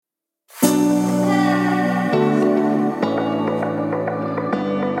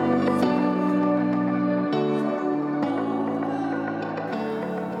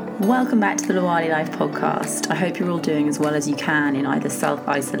Welcome back to the Lawali Life podcast. I hope you're all doing as well as you can in either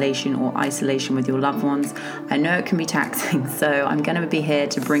self-isolation or isolation with your loved ones. I know it can be taxing, so I'm going to be here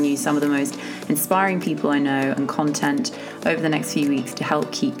to bring you some of the most inspiring people I know and content over the next few weeks to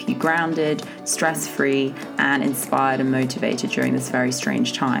help keep you grounded, stress-free, and inspired and motivated during this very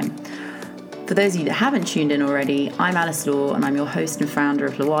strange time. For those of you that haven't tuned in already, I'm Alice Law and I'm your host and founder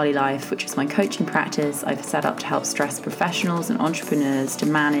of Lawali Life, which is my coaching practice I've set up to help stress professionals and entrepreneurs to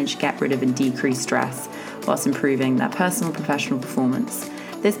manage, get rid of and decrease stress whilst improving their personal and professional performance.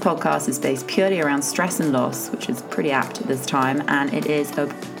 This podcast is based purely around stress and loss, which is pretty apt at this time, and it is a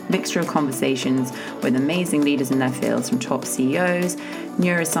mixture of conversations with amazing leaders in their fields, from top CEOs,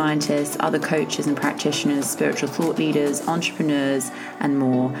 neuroscientists, other coaches and practitioners, spiritual thought leaders, entrepreneurs, and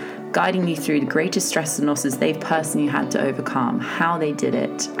more, guiding you through the greatest stress and losses they've personally had to overcome, how they did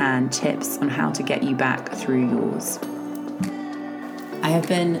it, and tips on how to get you back through yours. I have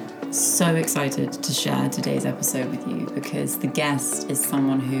been so excited to share today's episode with you because the guest is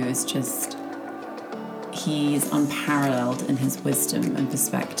someone who is he's unparalleled in his wisdom and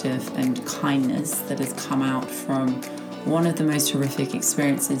perspective and kindness that has come out from one of the most horrific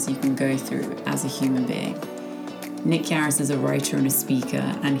experiences you can go through as a human being. Nick Yarris is a writer and a speaker,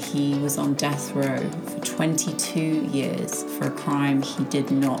 and he was on death row for 22 years for a crime he did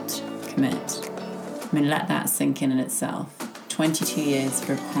not commit. I mean, let that sink in itself. 22 years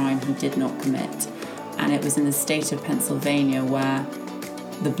for a crime he did not commit. And it was in the state of Pennsylvania where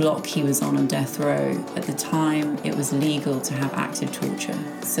the block he was on death row, at the time, it was legal to have active torture.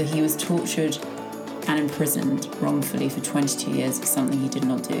 So he was tortured and imprisoned wrongfully for 22 years for something he did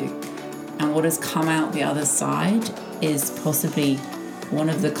not do. And what has come out the other side is possibly one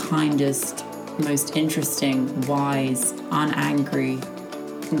of the kindest, most interesting, wise, unangry,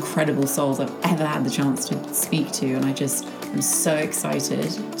 incredible souls I've ever had the chance to speak to. And I'm so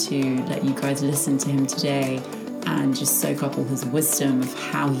excited to let you guys listen to him today and just soak up all his wisdom of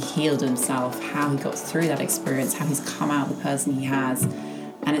how he healed himself, how he got through that experience, how he's come out the person he has.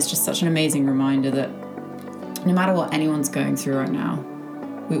 And it's just such an amazing reminder that no matter what anyone's going through right now,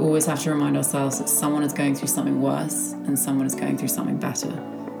 we always have to remind ourselves that someone is going through something worse and someone is going through something better.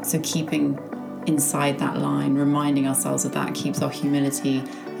 So keeping inside that line, reminding ourselves of that keeps our humility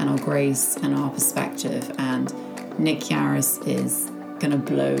and our grace and our perspective. And Nick Yarris is going to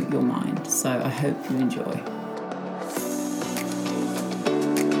blow your mind. So I hope you enjoy.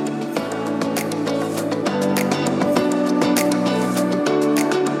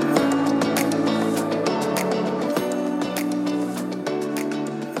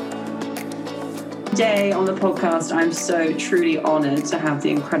 Today on the podcast, I'm so truly honoured to have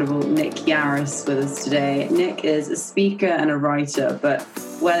the incredible Nick Yarris with us today. Nick is a speaker and a writer, but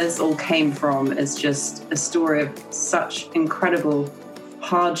where this all came from is just a story of such incredible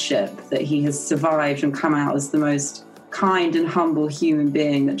hardship that he has survived and come out as the most kind and humble human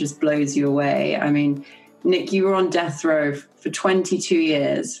being that just blows you away. I mean, Nick, you were on death row for 22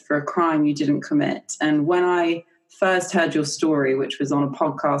 years for a crime you didn't commit. And when I first heard your story, which was on a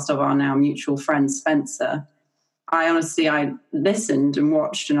podcast of our now mutual friend Spencer, I listened and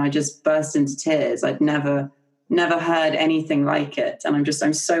watched and I just burst into tears. I'd never heard anything like it. And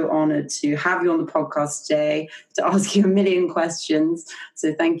I'm so honored to have you on the podcast today to ask you a million questions.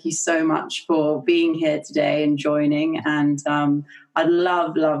 So thank you so much for being here today and joining. And I'd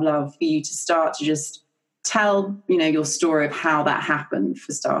love for you to start to just tell, your story of how that happened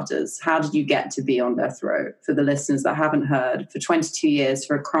for starters. How did you get to be on death row, for the listeners that haven't heard, for 22 years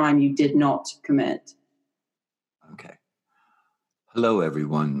for a crime you did not commit? Okay. Hello,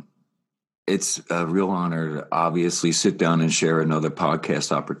 everyone. It's a real honor to obviously sit down and share another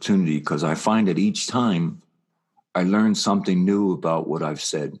podcast opportunity, because I find that each time I learn something new about what I've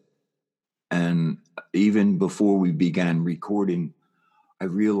said. And even before we began recording, I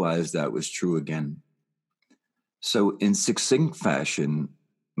realized that was true again. So in succinct fashion,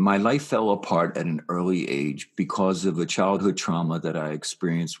 my life fell apart at an early age because of a childhood trauma that I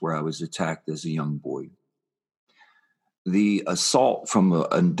experienced where I was attacked as a young boy. The assault from an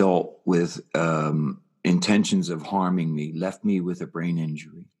adult with intentions of harming me left me with a brain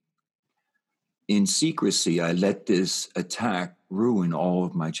injury. In secrecy, I let this attack ruin all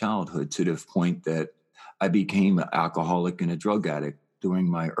of my childhood to the point that I became an alcoholic and a drug addict during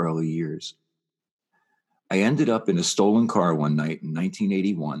my early years. I ended up in a stolen car one night in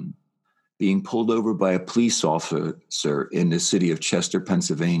 1981, being pulled over by a police officer in the city of Chester,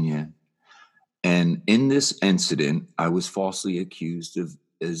 Pennsylvania. And in this incident, I was falsely accused of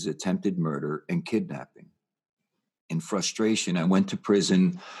attempted murder and kidnapping. In frustration, I went to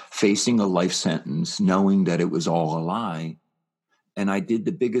prison facing a life sentence, knowing that it was all a lie. And I did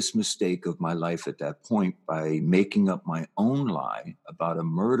the biggest mistake of my life at that point by making up my own lie about a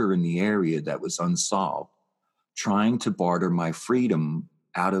murder in the area that was unsolved, trying to barter my freedom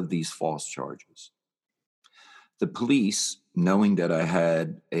out of these false charges. The police, knowing that I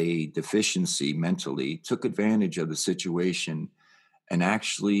had a deficiency mentally, took advantage of the situation and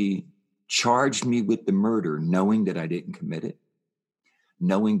actually charged me with the murder, knowing that I didn't commit it,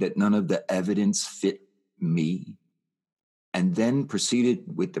 knowing that none of the evidence fit me, and then proceeded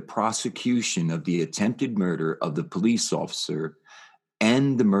with the prosecution of the attempted murder of the police officer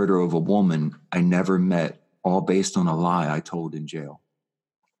and the murder of a woman I never met, all based on a lie I told in jail.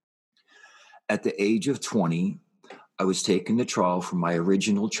 At the age of 20, I was taken to trial for my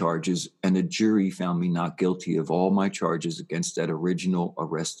original charges, and a jury found me not guilty of all my charges against that original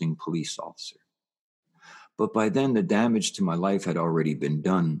arresting police officer. But by then, the damage to my life had already been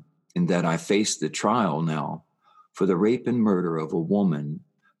done, in that I faced the trial now for the rape and murder of a woman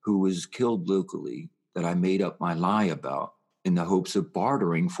who was killed locally that I made up my lie about in the hopes of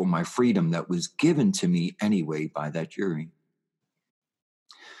bartering for my freedom that was given to me anyway by that jury.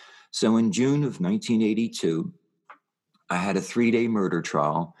 So in June of 1982, I had a 3-day murder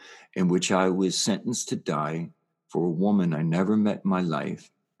trial in which I was sentenced to die for a woman I never met in my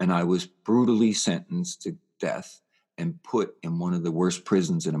life, and I was brutally sentenced to death and put in one of the worst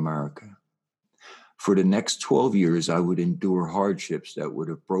prisons in America. For the next 12 years, I would endure hardships that would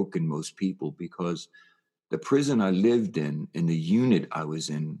have broken most people, because the prison I lived in the unit I was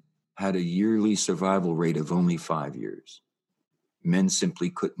in, had a yearly survival rate of only 5 years. Men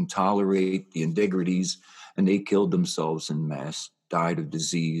simply couldn't tolerate the indignities, and they killed themselves en masse, died of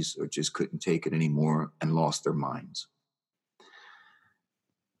disease, or just couldn't take it anymore and lost their minds.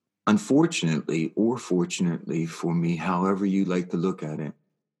 Unfortunately, or fortunately for me, however you like to look at it,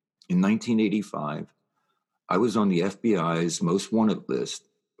 in 1985, I was on the FBI's most wanted list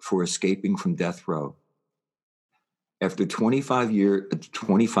for escaping from death row. After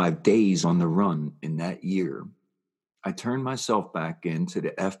 25 days on the run in that year, I turned myself back into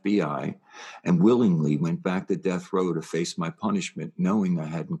the FBI and willingly went back to death row to face my punishment, knowing I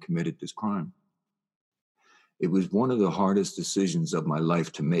hadn't committed this crime. It was one of the hardest decisions of my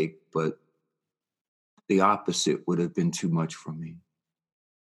life to make, but the opposite would have been too much for me.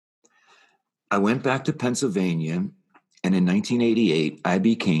 I went back to Pennsylvania, and in 1988, I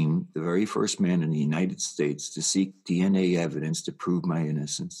became the very first man in the United States to seek DNA evidence to prove my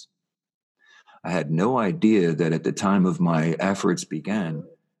innocence. I had no idea that at the time of my efforts began,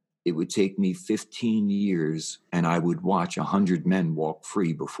 it would take me 15 years and I would watch 100 men walk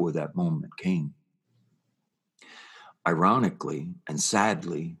free before that moment came. Ironically and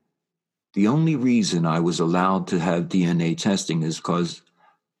sadly, the only reason I was allowed to have DNA testing is because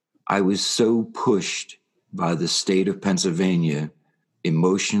I was so pushed by the state of Pennsylvania,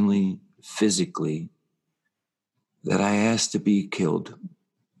 emotionally, physically, that I asked to be killed.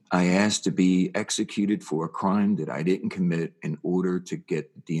 I asked to be executed for a crime that I didn't commit in order to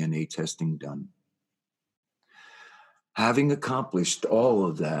get DNA testing done. Having accomplished all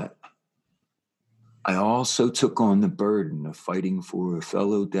of that, I also took on the burden of fighting for a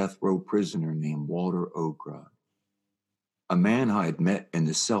fellow death row prisoner named Walter Ogrod, a man I had met in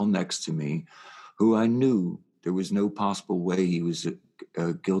the cell next to me, who I knew there was no possible way he was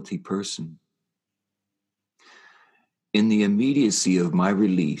a guilty person. In the immediacy of my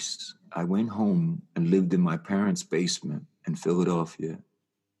release, I went home and lived in my parents' basement in Philadelphia.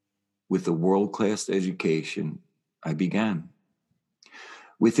 With a world-class education, I began.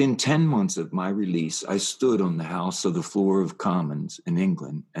 Within 10 months of my release, I stood on the House of the Floor of Commons in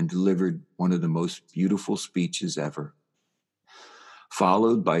England and delivered one of the most beautiful speeches ever,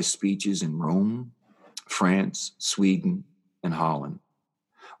 followed by speeches in Rome, France, Sweden, and Holland,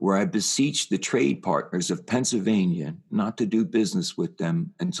 where I beseeched the trade partners of Pennsylvania not to do business with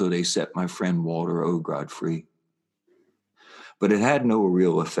them until they set my friend Walter Ogrod free. But it had no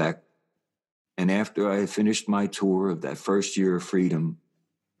real effect, and after I finished my tour of that first year of freedom,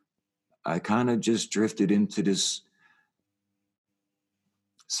 I kind of just drifted into this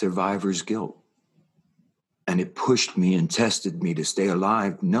survivor's guilt. And it pushed me and tested me to stay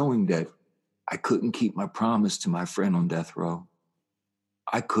alive, knowing that I couldn't keep my promise to my friend on death row.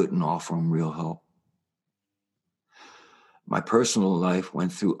 I couldn't offer him real help. My personal life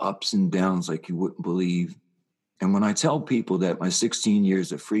went through ups and downs like you wouldn't believe. And when I tell people that my 16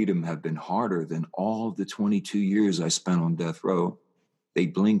 years of freedom have been harder than all of the 22 years I spent on death row, they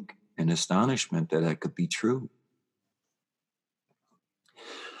blink in astonishment that that could be true.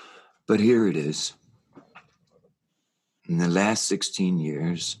 But here it is. In the last 16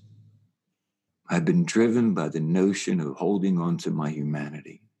 years, I've been driven by the notion of holding on to my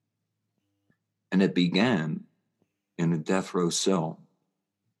humanity. And it began in a death row cell.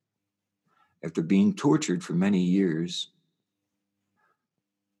 After being tortured for many years,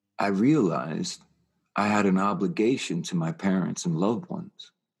 I realized I had an obligation to my parents and loved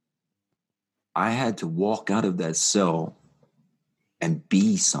ones. I had to walk out of that cell and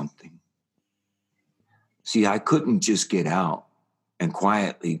be something. See, I couldn't just get out and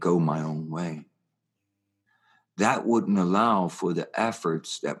quietly go my own way. That wouldn't allow for the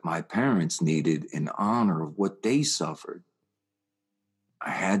efforts that my parents needed in honor of what they suffered.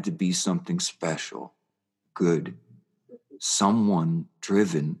 I had to be something special, good, someone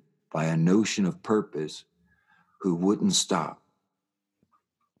driven by a notion of purpose who wouldn't stop.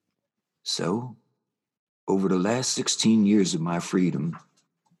 So, over the last 16 years of my freedom,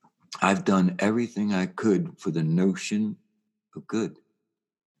 I've done everything I could for the notion of good.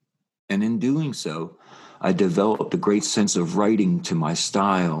 And in doing so, I developed a great sense of writing to my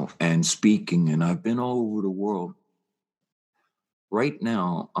style and speaking, and I've been all over the world. Right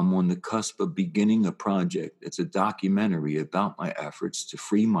now, I'm on the cusp of beginning a project. It's a documentary about my efforts to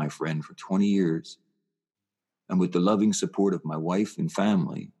free my friend for 20 years. And with the loving support of my wife and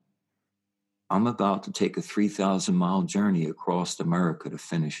family, I'm about to take a 3,000-mile journey across America to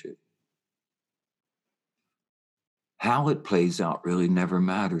finish it. How it plays out really never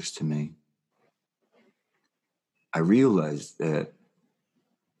matters to me. I realize that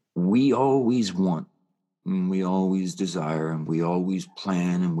we always want, and we always desire, and we always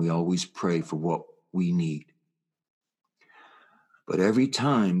plan, and we always pray for what we need. But every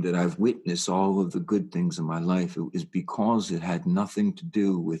time that I've witnessed all of the good things in my life, it was because it had nothing to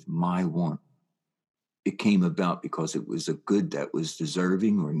do with my want. It came about because it was a good that was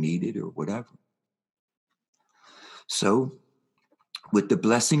deserving or needed or whatever. So, with the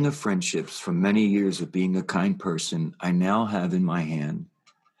blessing of friendships from many years of being a kind person, I now have in my hand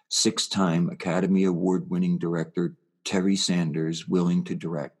 6-time Academy Award-winning director Terry Sanders willing to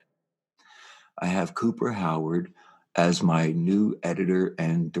direct. I have Cooper Howard as my new editor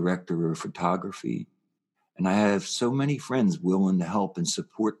and director of photography. And I have so many friends willing to help and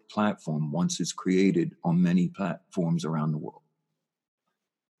support the platform once it's created on many platforms around the world.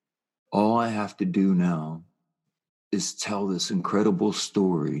 All I have to do now is tell this incredible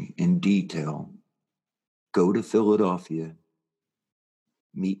story in detail, go to Philadelphia,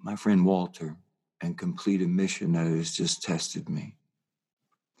 meet my friend Walter, and complete a mission that has just tested me.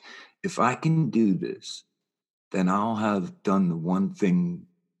 If I can do this, then I'll have done the one thing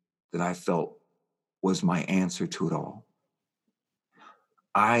that I felt was my answer to it all.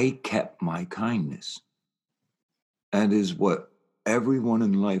 I kept my kindness. That is what everyone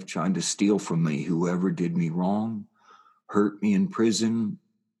in life tried to steal from me, whoever did me wrong, hurt me in prison,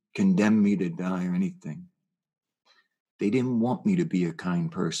 condemned me to die or anything. They didn't want me to be a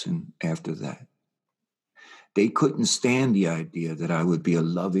kind person after that. They couldn't stand the idea that I would be a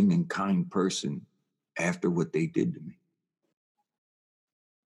loving and kind person after what they did to me.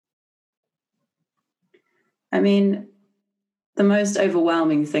 I mean, the most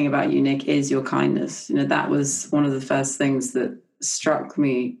overwhelming thing about you, Nick, is your kindness. You know, that was one of the first things that struck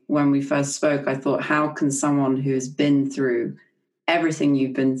me when we first spoke. I thought, how can someone who's been through everything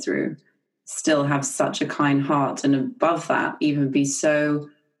you've been through still have such a kind heart, and above that, even be so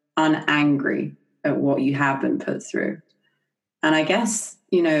unangry at what you have been put through? And I guess,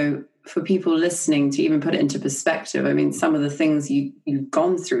 you know, for people listening, to even put it into perspective, I mean, some of the things you've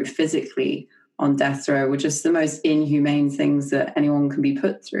gone through physically on death row were just the most inhumane things that anyone can be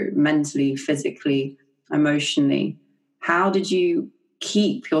put through, mentally, physically, emotionally. How did you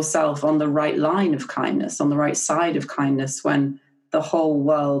keep yourself on the right line of kindness, on the right side of kindness, when the whole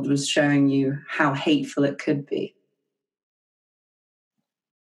world was showing you how hateful it could be?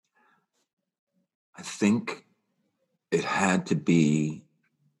 I think it had to be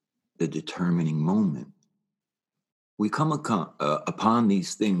the determining moment. We come upon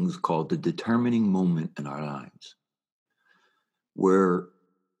these things called the determining moment in our lives, where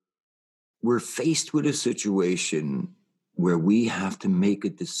we're faced with a situation where we have to make a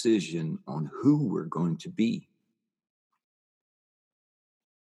decision on who we're going to be.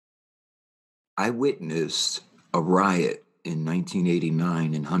 I witnessed a riot in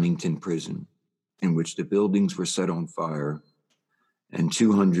 1989 in Huntington Prison, in which the buildings were set on fire and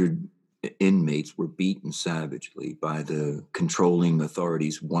 200 inmates were beaten savagely by the controlling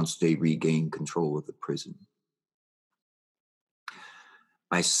authorities once they regained control of the prison.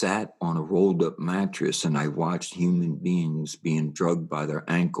 I sat on a rolled up mattress and I watched human beings being drugged by their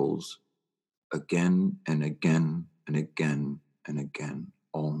ankles again and again and again and again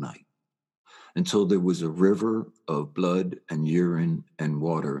all night. until there was a river of blood and urine and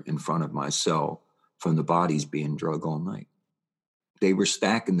water in front of my cell from the bodies being drug all night. They were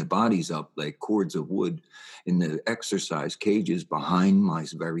stacking the bodies up like cords of wood in the exercise cages behind my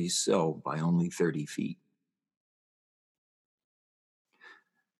very cell by only 30 feet.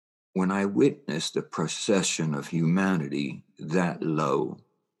 When I witnessed a procession of humanity that low,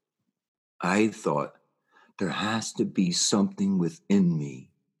 I thought there has to be something within me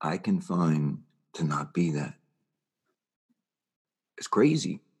I can find to not be that. It's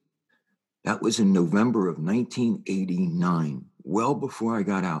crazy. That was in November of 1989, well before I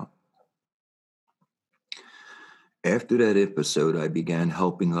got out. After that episode, I began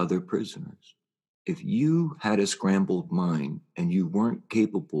helping other prisoners. If you had a scrambled mind and you weren't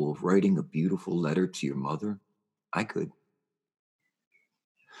capable of writing a beautiful letter to your mother, I could.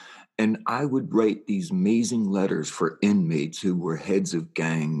 And I would write these amazing letters for inmates who were heads of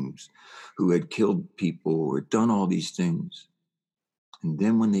gangs, who had killed people or done all these things. And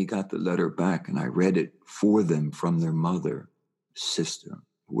then when they got the letter back and I read it for them from their mother, sister,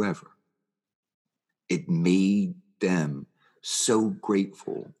 whoever, it made them so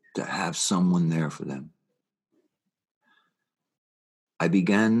grateful to have someone there for them. I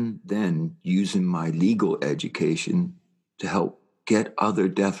began then using my legal education to help get other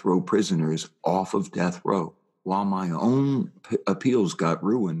death row prisoners off of death row while my own appeals got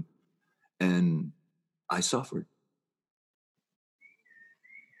ruined and I suffered.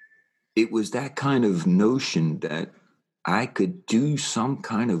 It was that kind of notion that I could do some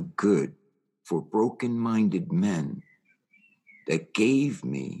kind of good for broken-minded men that gave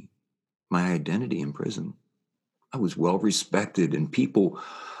me my identity in prison. I was well respected and people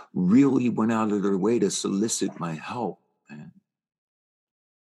really went out of their way to solicit my help, man.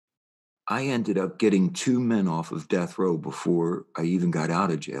 I ended up getting 2 men off of death row before I even got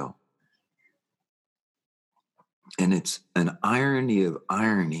out of jail. And it's an irony of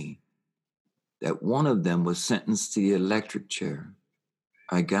irony that one of them was sentenced to the electric chair.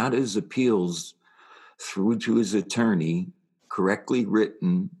 I got his appeals through to his attorney, correctly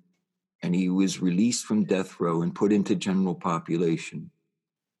written, and he was released from death row and put into general population,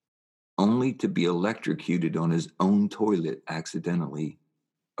 only to be electrocuted on his own toilet accidentally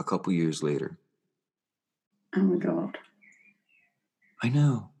a couple years later. Oh my God. I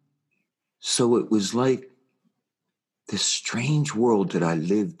know. So it was like this strange world that I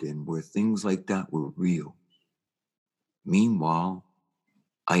lived in where things like that were real. Meanwhile,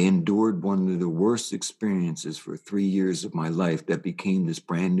 I endured one of the worst experiences for 3 years of my life that became this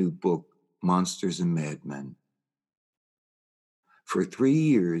brand new book, Monsters and Madmen. For 3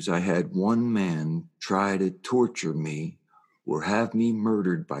 years, I had one man try to torture me or have me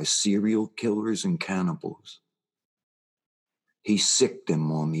murdered by serial killers and cannibals. He sicked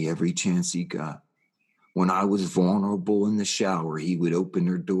them on me every chance he got. When I was vulnerable in the shower, he would open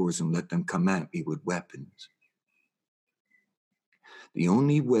their doors and let them come at me with weapons. The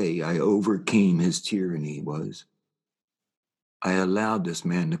only way I overcame his tyranny was I allowed this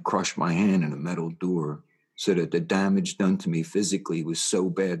man to crush my hand in a metal door so that the damage done to me physically was so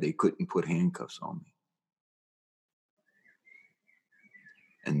bad they couldn't put handcuffs on me.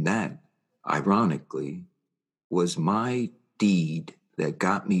 And that, ironically, was my deed that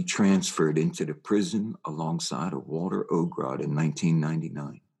got me transferred into the prison alongside of Walter Ogrod in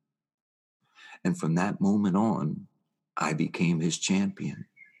 1999. And from that moment on, I became his champion.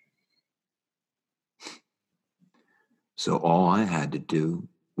 So all I had to do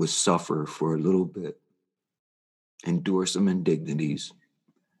was suffer for a little bit, endure some indignities,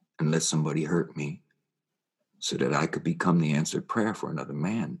 and let somebody hurt me so that I could become the answered prayer for another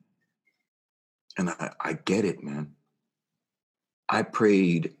man. And I get it, man. I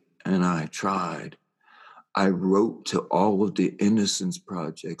prayed and I tried. I wrote to all of the Innocence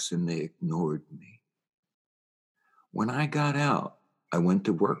Projects and they ignored me. When I got out, I went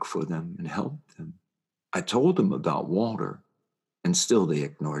to work for them and helped them. I told them about Walter, and still they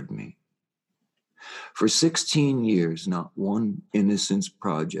ignored me. For 16 years, not one Innocence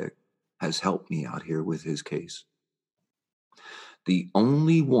Project has helped me out here with his case. The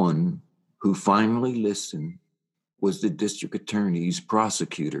only one who finally listened was the district attorney's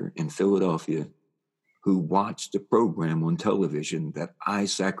prosecutor in Philadelphia, who watched the program on television that I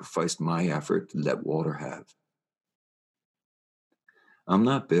sacrificed my effort to let Walter have. I'm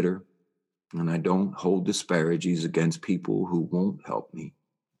not bitter, and I don't hold disparages against people who won't help me.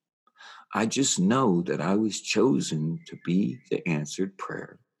 I just know that I was chosen to be the answered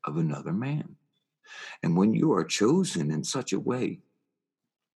prayer of another man. And when you are chosen in such a way,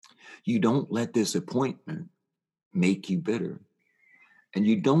 you don't let disappointment make you bitter. And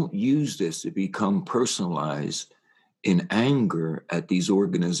you don't use this to become personalized in anger at these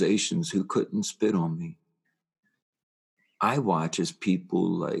organizations who couldn't spit on me. I watch as people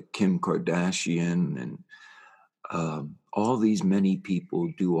like Kim Kardashian and all these many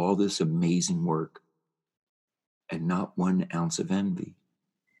people do all this amazing work and not 1 ounce of envy.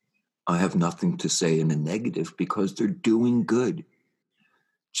 I have nothing to say in the negative because they're doing good.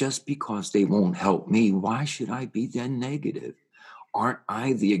 Just because they won't help me, why should I be then negative? Aren't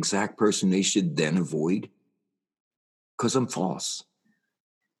I the exact person they should then avoid? Because I'm false.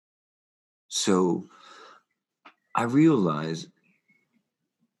 So I realized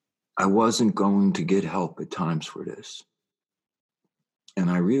I wasn't going to get help at times for this. And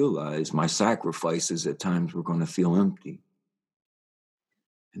I realized my sacrifices at times were going to feel empty.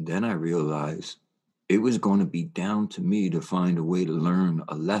 And then I realized it was going to be down to me to find a way to learn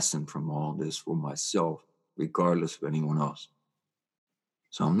a lesson from all this for myself, regardless of anyone else.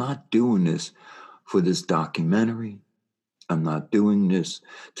 So I'm not doing this for this documentary. I'm not doing this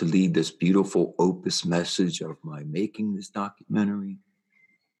to leave this beautiful opus message of my making this documentary.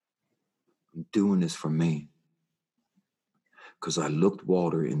 I'm doing this for me. Because I looked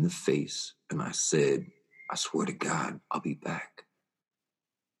Walter in the face and I said, I swear to God, I'll be back.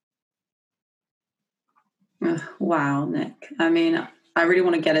 Wow, Nick. I mean, I really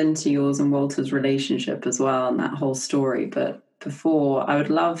want to get into yours and Walter's relationship as well and that whole story. But before, I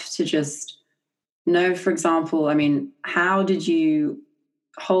would love to just know, for example, I mean, how did you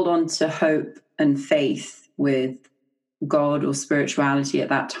hold on to hope and faith with God or spirituality at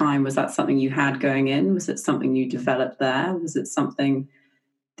that time? Was that something you had going in? Was it something you developed there? Was it something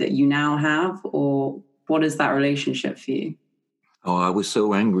that you now have? Or what is that relationship for you? Oh, I was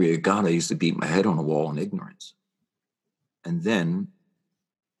so angry at God, I used to beat my head on the wall in ignorance. And then,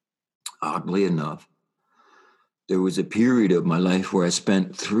 oddly enough, there was a period of my life where I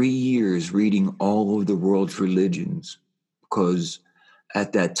spent 3 years reading all of the world's religions, because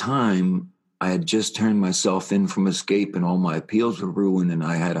at that time, I had just turned myself in from escape and all my appeals were ruined and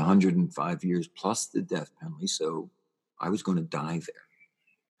I had 105 years plus the death penalty. So I was going to die there.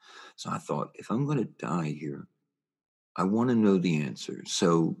 So I thought, if I'm going to die here, I want to know the answer.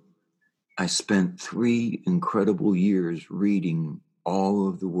 So I spent 3 incredible years reading all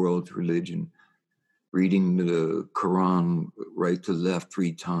of the world's religion, reading the Quran right to left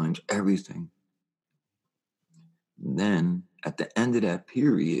 3 times, everything. And then at the end of that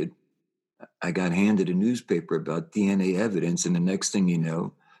period, I got handed a newspaper about DNA evidence. And the next thing you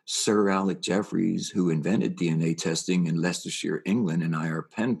know, Sir Alec Jeffreys, who invented DNA testing in Leicestershire, England, and I are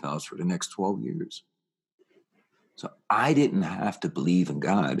pen pals for the next 12 years. So I didn't have to believe in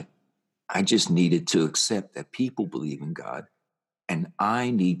God. I just needed to accept that people believe in God, and I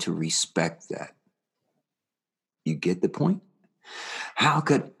need to respect that. You get the point? How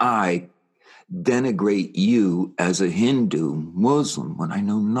could I denigrate you as a Hindu, Muslim, when I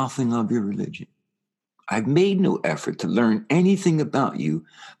know nothing of your religion? I've made no effort to learn anything about you,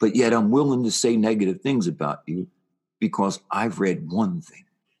 but yet I'm willing to say negative things about you because I've read one thing.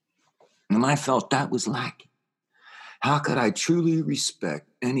 And I felt that was lacking. How could I truly respect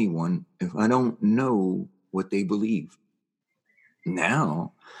anyone if I don't know what they believe?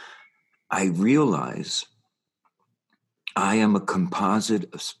 Now, I realize I am a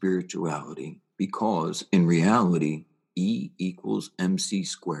composite of spirituality because in reality, E equals MC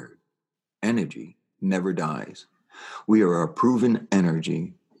squared. Energy never dies. We are a proven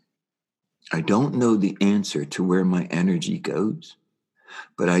energy. I don't know the answer to where my energy goes,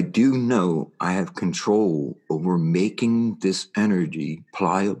 but I do know I have control over making this energy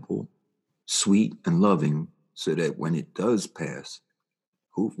pliable, sweet, and loving so that when it does pass,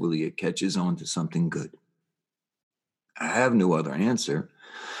 hopefully it catches on to something good. I have no other answer,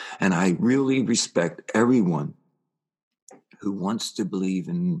 and I really respect everyone who wants to believe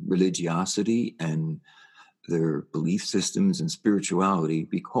in religiosity and their belief systems and spirituality,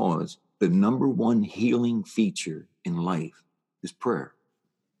 because the number one healing feature in life is prayer.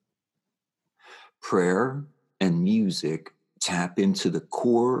 Prayer and music tap into the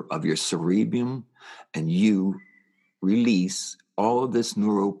core of your cerebrum and you release all of this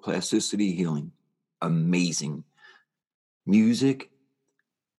neuroplasticity healing. Amazing. Music,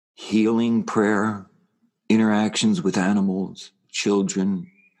 healing, prayer, interactions with animals, children,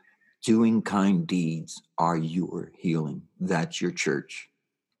 doing kind deeds are your healing. That's your church.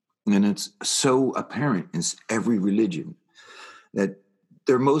 And it's so apparent in every religion that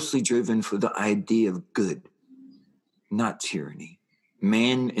they're mostly driven for the idea of good, not tyranny.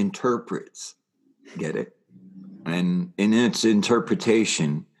 Man interprets, get it? And in its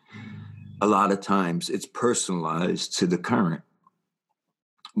interpretation, a lot of times it's personalized to the current.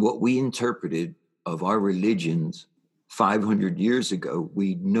 What we interpreted of our religions 500 years ago,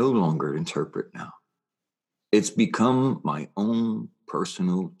 we no longer interpret now. It's become my own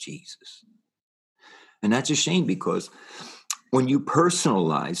personal Jesus. And that's a shame, because when you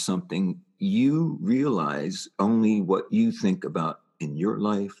personalize something, you realize only what you think about in your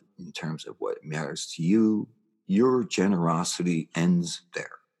life in terms of what matters to you. Your generosity ends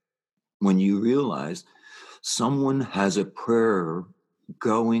there. When you realize someone has a prayer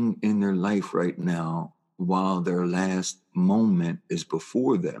going in their life right now while their last moment is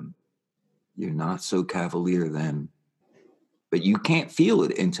before them, you're not so cavalier then, but you can't feel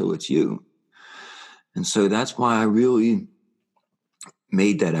it until it's you. And so that's why I really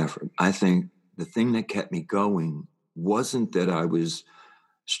made that effort. I think the thing that kept me going wasn't that I was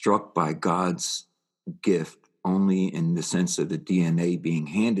struck by God's gift only in the sense of the DNA being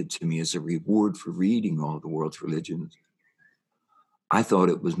handed to me as a reward for reading all the world's religions. I thought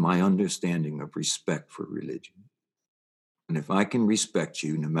it was my understanding of respect for religion. And if I can respect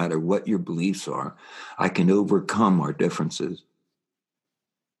you, no matter what your beliefs are, I can overcome our differences.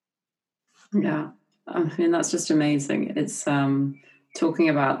 Yeah, I mean, that's just amazing. It's talking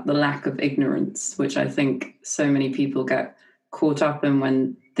about the lack of ignorance, which I think so many people get caught up in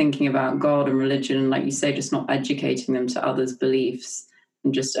when thinking about God and religion. Like you say, just not educating them to others' beliefs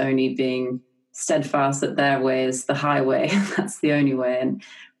and just only being steadfast that their way is the highway. That's the only way. And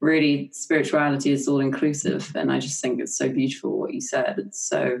really, spirituality is all inclusive. And I just think it's so beautiful what you said.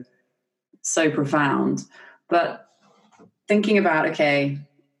 It's so profound. But thinking about, okay,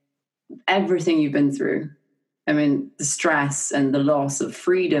 everything you've been through, I mean, the stress and the loss of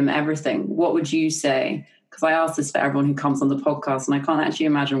freedom, everything, what would you say? Because I ask this for everyone who comes on the podcast, and I can't actually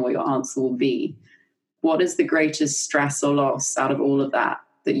imagine what your answer will be. What is the greatest stress or loss out of all of that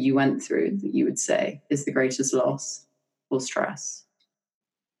you went through that you would say is the greatest loss or stress?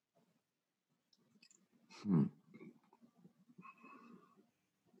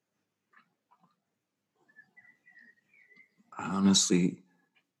 Honestly,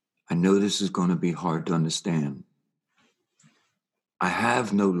 I know this is going to be hard to understand. I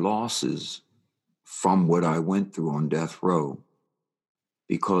have no losses from what I went through on death row,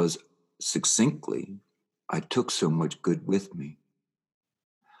 because succinctly, I took so much good with me.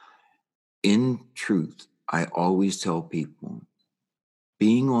 In truth, I always tell people,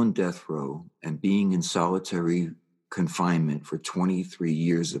 being on death row and being in solitary confinement for 23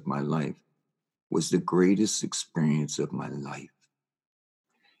 years of my life was the greatest experience of my life.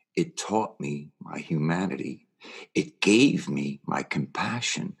 It taught me my humanity. It gave me my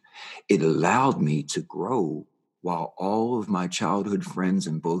compassion. It allowed me to grow while all of my childhood friends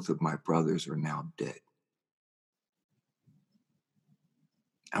and both of my brothers are now dead.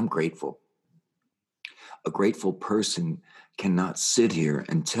 I'm grateful. A grateful person cannot sit here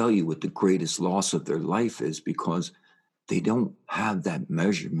and tell you what the greatest loss of their life is, because they don't have that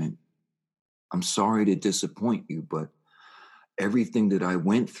measurement. I'm sorry to disappoint you, but everything that I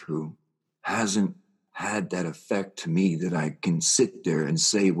went through hasn't had that effect to me that I can sit there and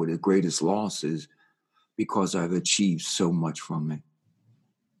say what the greatest loss is, because I've achieved so much from it.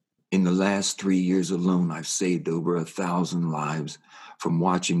 In the last 3 years alone, I've saved over 1,000 lives from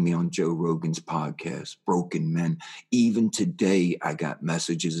watching me on Joe Rogan's podcast, Broken Men. Even today, I got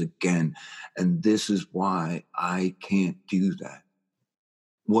messages again. And this is why I can't do that.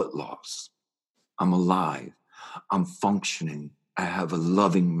 What loss? I'm alive. I'm functioning. I have a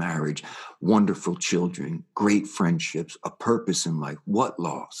loving marriage, wonderful children, great friendships, a purpose in life. What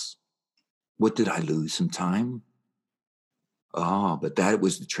loss? What did I lose? Some time? But that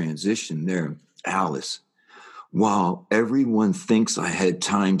was the transition there. Alice, while everyone thinks I had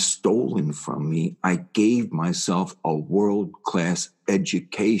time stolen from me, I gave myself a world-class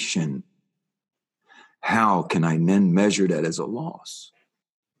education. How can I then measure that as a loss?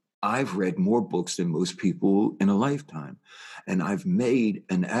 I've read more books than most people in a lifetime, and I've made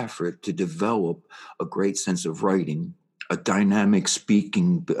an effort to develop a great sense of writing, a dynamic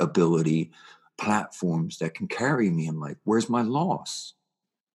speaking ability, platforms that can carry me in life. Where's my loss?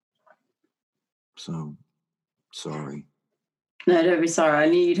 So, sorry. No, don't be sorry. I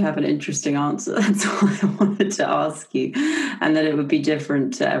knew you'd have an interesting answer. That's why I wanted to ask you, and that it would be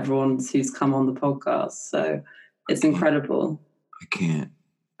different to everyone who's come on the podcast. So it's incredible.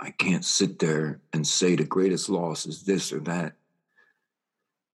 I can't sit there and say the greatest loss is this or that.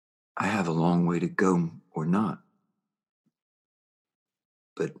 I have a long way to go or not.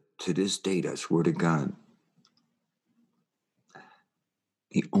 But to this date, I swear to God,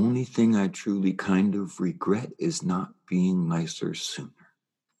 the only thing I truly kind of regret is not being nicer sooner.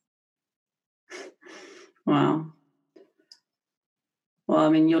 Wow. Well, I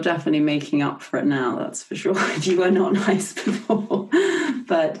mean, you're definitely making up for it now, that's for sure. You were not nice before.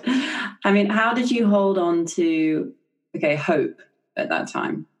 But, I mean, how did you hold on to, hope at that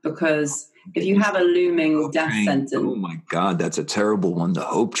time? Because if you have a looming death sentence... Oh, my God, that's a terrible one, the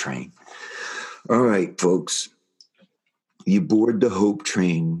hope train. All right, folks. You board the hope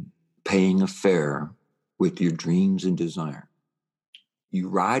train, paying a fare with your dreams and desire. You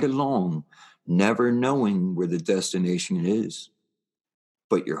ride along, never knowing where the destination is,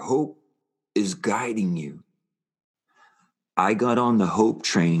 but your hope is guiding you. I got on the hope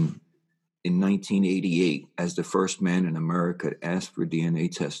train in 1988 as the first man in America to ask for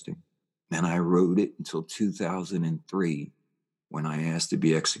DNA testing, and I rode it until 2003 when I asked to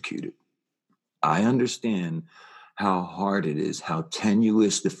be executed. I understand how hard it is, how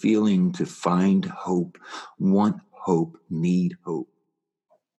tenuous the feeling to find hope, want hope, need hope.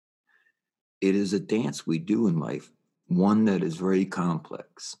 It is a dance we do in life, one that is very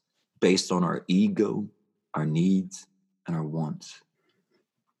complex, based on our ego, our needs, and our wants.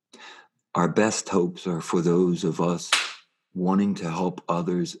 Our best hopes are for those of us wanting to help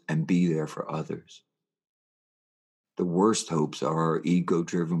others and be there for others. The worst hopes are our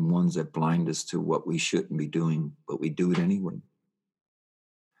ego-driven ones that blind us to what we shouldn't be doing, but we do it anyway.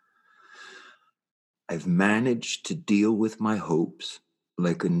 I've managed to deal with my hopes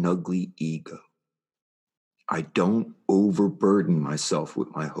like an ugly ego. I don't overburden myself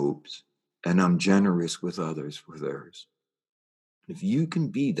with my hopes, and I'm generous with others for theirs. If you can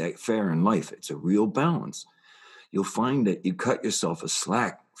be that fair in life, it's a real balance. You'll find that you cut yourself a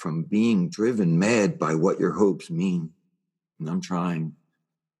slack from being driven mad by what your hopes mean. And I'm trying.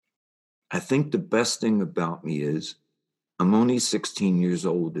 I think the best thing about me is I'm only 16 years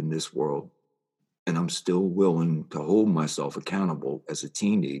old in this world, and I'm still willing to hold myself accountable as a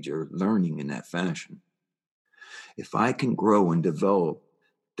teenager, learning in that fashion. If I can grow and develop,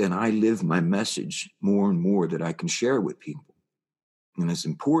 then I live my message more and more that I can share with people. And it's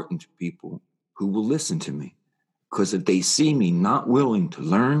important to people who will listen to me. Because if they see me not willing to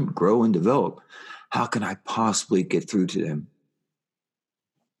learn, grow, and develop, how can I possibly get through to them?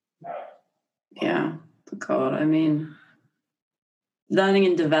 Yeah, God, I mean, learning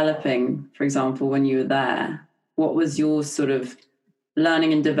and developing, for example, when you were there, what was your sort of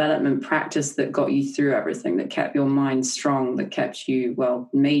learning and development practice that got you through everything, that kept your mind strong, that kept you,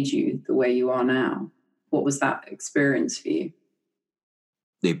 made you the way you are now? What was that experience for you?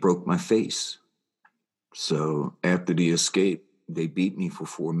 They broke my face. So after the escape, they beat me for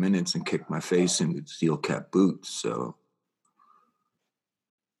 4 minutes and kicked my face in with steel cap boots. So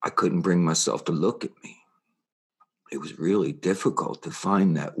I couldn't bring myself to look at me. It was really difficult to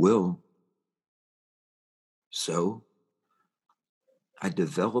find that will. So I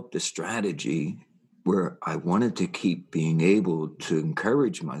developed a strategy where I wanted to keep being able to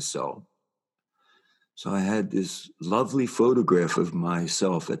encourage myself. So I had this lovely photograph of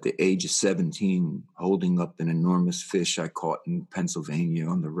myself at the age of 17 holding up an enormous fish I caught in Pennsylvania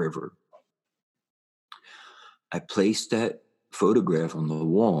on the river. I placed that photograph on the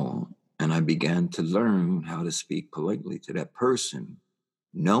wall and I began to learn how to speak politely to that person,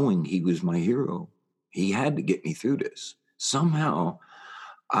 knowing he was my hero. He had to get me through this. Somehow,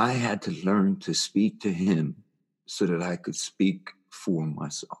 I had to learn to speak to him so that I could speak for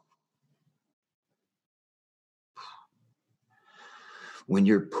myself. When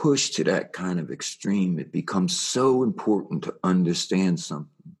you're pushed to that kind of extreme, it becomes so important to understand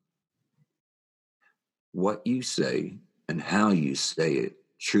something. What you say and how you say it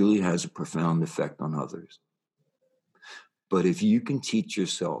truly has a profound effect on others. But if you can teach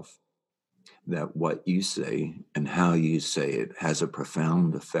yourself that what you say and how you say it has a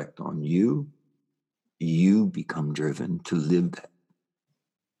profound effect on you, you become driven to live that.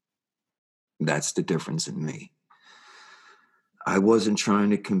 That's the difference in me. I wasn't trying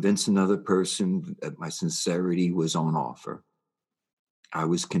to convince another person that my sincerity was on offer. I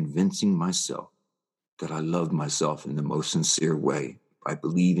was convincing myself that I loved myself in the most sincere way by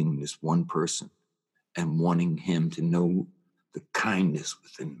believing in this one person and wanting him to know the kindness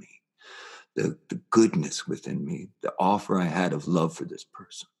within me, the goodness within me, the offer I had of love for this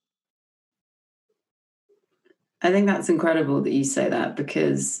person. I think that's incredible that you say that,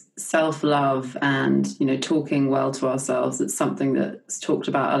 because self-love and, talking well to ourselves, it's something that's talked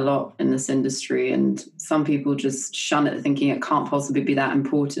about a lot in this industry. And some people just shun it, thinking it can't possibly be that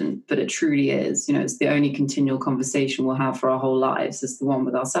important, but it truly is. It's the only continual conversation we'll have for our whole lives, is the one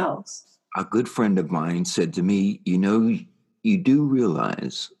with ourselves. A good friend of mine said to me, you do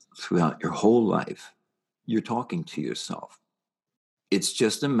realize throughout your whole life, you're talking to yourself. It's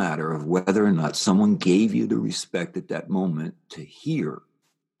just a matter of whether or not someone gave you the respect at that moment to hear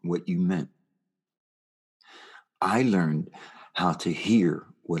what you meant. I learned how to hear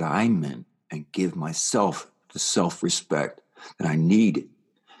what I meant and give myself the self-respect that I needed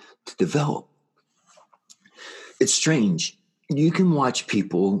to develop. It's strange. You can watch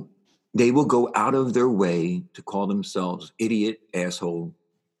people, they will go out of their way to call themselves idiot, asshole,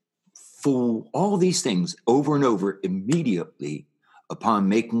 fool, all these things over and over immediately upon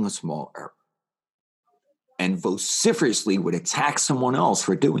making a small error, and vociferously would attack someone else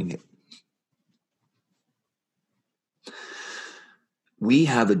for doing it. We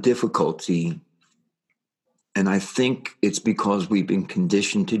have a difficulty, and I think it's because we've been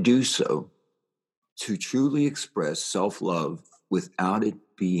conditioned to do so, to truly express self-love without it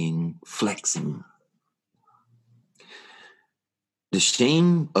being flexing. The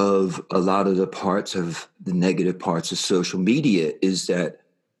shame of a lot of the parts of the negative parts of social media is that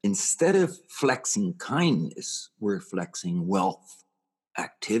instead of flexing kindness, we're flexing wealth,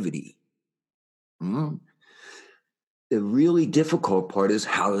 activity. The really difficult part is,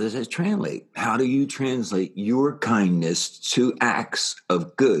 how does it translate? How do you translate your kindness to acts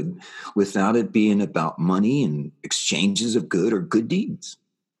of good without it being about money and exchanges of good or good deeds?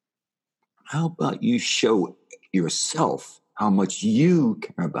 How about you show yourself how much you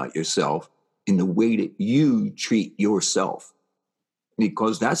care about yourself in the way that you treat yourself?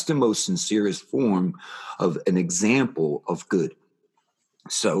 Because that's the most sincerest form of an example of good.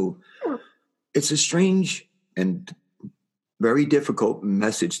 So it's a strange and very difficult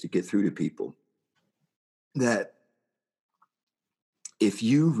message to get through to people, that if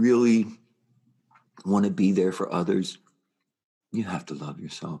you really want to be there for others, you have to love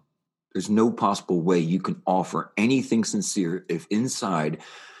yourself. There's no possible way you can offer anything sincere if inside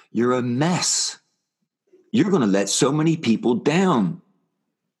you're a mess. You're going to let so many people down.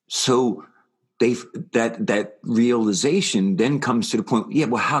 So that realization then comes to the point, yeah,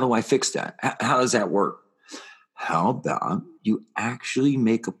 well, how do I fix that? How does that work? How about you actually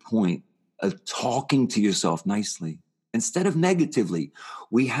make a point of talking to yourself nicely instead of negatively?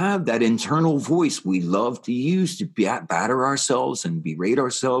 We have that internal voice we love to use to batter ourselves and berate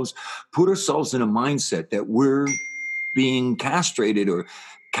ourselves, put ourselves in a mindset that we're being castrated or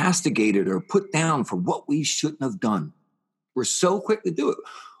castigated or put down for what we shouldn't have done. We're so quick to do it.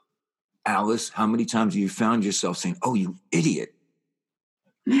 Alice, how many times have you found yourself saying, "Oh, you idiot"?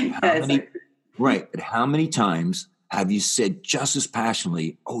 Right. But how many times have you said just as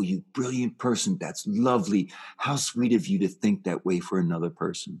passionately, "Oh, you brilliant person. That's lovely. How sweet of you to think that way for another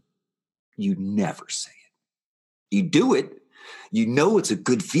person"? You never say it. You do it. You know it's a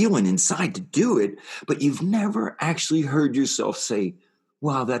good feeling inside to do it, but you've never actually heard yourself say,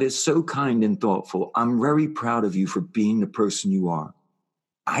 "Wow, that is so kind and thoughtful. I'm very proud of you for being the person you are."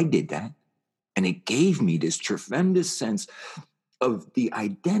 I did that. And it gave me this tremendous sense of the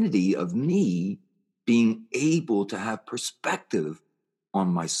identity of me being able to have perspective on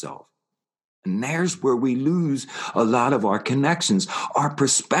myself. And there's where we lose a lot of our connections. Our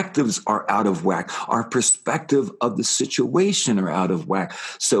perspectives are out of whack. Our perspective of the situation are out of whack.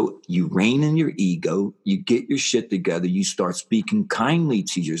 So you rein in your ego, you get your shit together, you start speaking kindly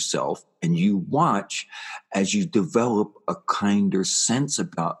to yourself, and you watch as you develop a kinder sense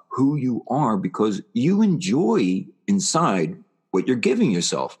about who you are, because you enjoy inside what you're giving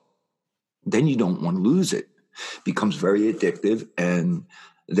yourself. Then you don't want to lose it. It becomes very addictive, and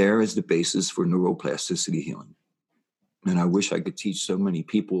there is the basis for neuroplasticity healing. And I wish I could teach so many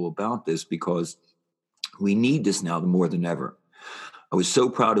people about this, because we need this now more than ever. I was so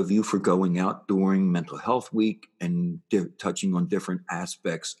proud of you for going out during Mental Health Week and touching on different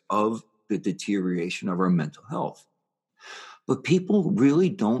aspects of the deterioration of our mental health. But people really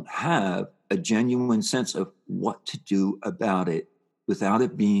don't have a genuine sense of what to do about it without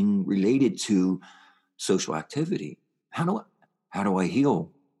it being related to social activity. How do I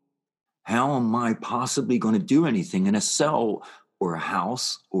heal? How am I possibly going to do anything in a cell or a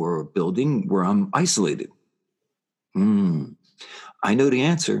house or a building where I'm isolated? I know the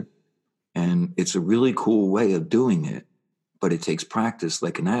answer, and it's a really cool way of doing it, but it takes practice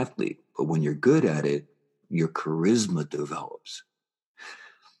like an athlete. But when you're good at it, your charisma develops.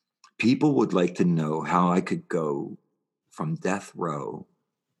 People would like to know how I could go from death row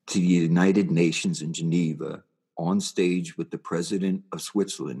to the United Nations in Geneva on stage with the president of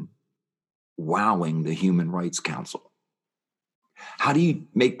Switzerland, wowing the Human Rights Council. How do you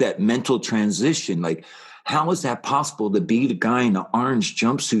make that mental transition? Like, how is that possible to be the guy in the orange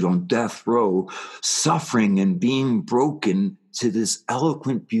jumpsuit on death row, suffering and being broken, to this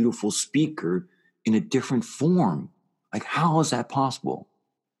eloquent, beautiful speaker in a different form? Like, how is that possible?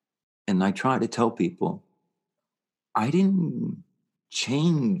 And I try to tell people, I didn't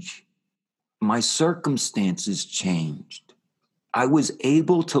change. My circumstances changed. I was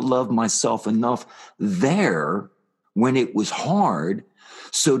able to love myself enough there when it was hard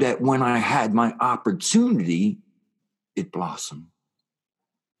so that when I had my opportunity, it blossomed.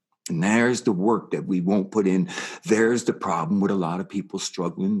 And there's the work that we won't put in. There's the problem with a lot of people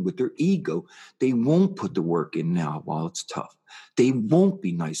struggling with their ego. They won't put the work in now while it's tough. They won't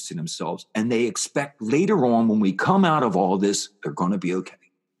be nice to themselves. And they expect later on, when we come out of all this, they're going to be okay.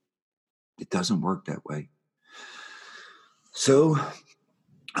 It doesn't work that way. So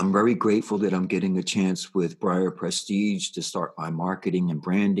I'm very grateful that I'm getting a chance with Briar Prestige to start my marketing and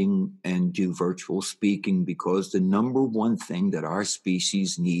branding and do virtual speaking, because the number one thing that our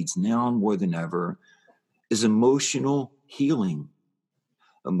species needs now more than ever is emotional healing.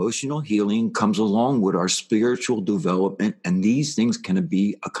 Emotional healing comes along with our spiritual development, and these things can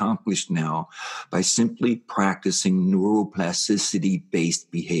be accomplished now by simply practicing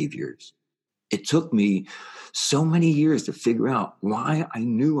neuroplasticity-based behaviors. It took me so many years to figure out why I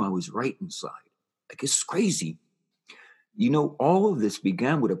knew I was right inside. Like, it's crazy. You know, all of this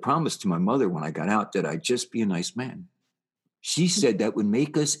began with a promise to my mother when I got out that I'd just be a nice man. She said that would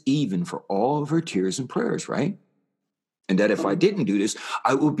make us even for all of her tears and prayers, right? And that if I didn't do this,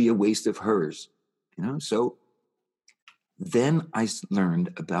 I would be a waste of hers. You know, so then I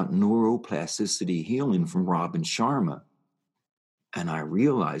learned about neuroplasticity healing from Robin Sharma. And I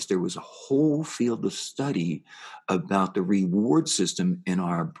realized there was a whole field of study about the reward system in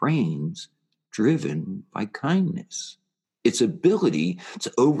our brains driven by kindness. Its ability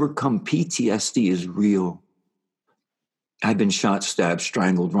to overcome PTSD is real. I've been shot, stabbed,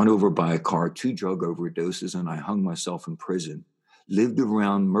 strangled, run over by a car, 2 drug overdoses, and I hung myself in prison. Lived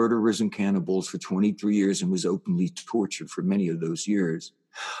around murderers and cannibals for 23 years and was openly tortured for many of those years.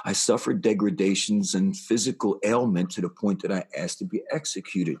 I suffered degradations and physical ailment to the point that I asked to be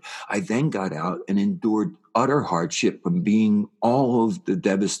executed. I then got out and endured utter hardship from being all of the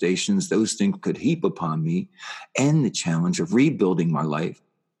devastations those things could heap upon me and the challenge of rebuilding my life.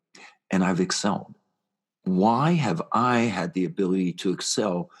 And I've excelled. Why have I had the ability to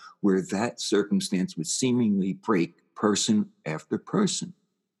excel where that circumstance would seemingly break person after person?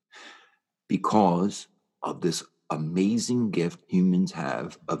 Because of this amazing gift humans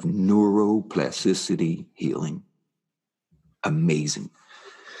have of neuroplasticity healing. Amazing.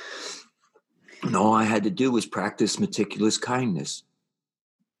 And all I had to do was practice meticulous kindness.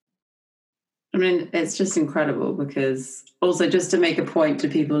 I mean, it's just incredible, because also, just to make a point to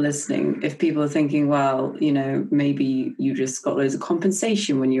people listening, if people are thinking, well, you know, maybe you just got loads of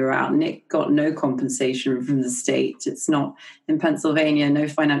compensation when you were out. Nick got no compensation from the state. It's not in Pennsylvania, no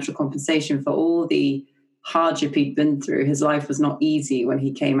financial compensation for all the hardship he'd been through. His life was not easy when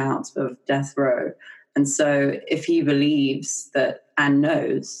he came out of death row. And so if he believes that and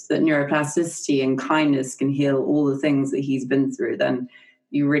knows that neuroplasticity and kindness can heal all the things that he's been through, then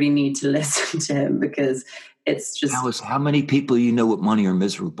you really need to listen to him, because it's just... Alice, how many people you know with money are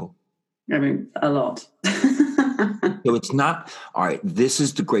miserable? I mean, a lot. So it's not, all right, this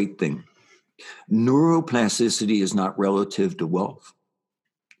is the great thing. Neuroplasticity is not relative to wealth.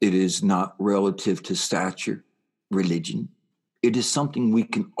 It is not relative to stature, religion. It is something we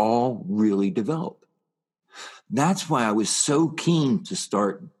can all really develop. That's why I was so keen to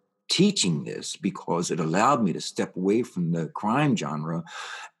start teaching this, because it allowed me to step away from the crime genre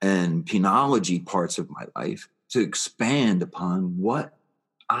and penology parts of my life to expand upon what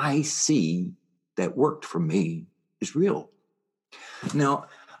I see that worked for me is real. Now,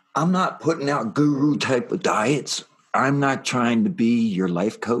 I'm not putting out guru type of diets. I'm not trying to be your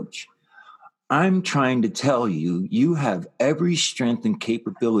life coach. I'm trying to tell you, you have every strength and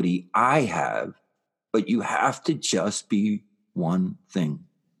capability I have, but you have to just be one thing: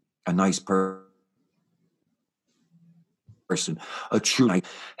 a nice person, a true nice,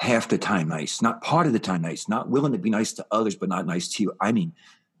 half the time nice, not part of the time nice, not willing to be nice to others, but not nice to you. I mean,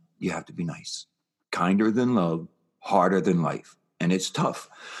 you have to be nice, kinder than love, harder than life. And it's tough.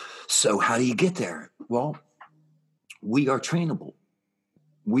 So how do you get there? Well, we are trainable.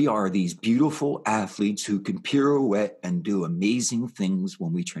 We are these beautiful athletes who can pirouette and do amazing things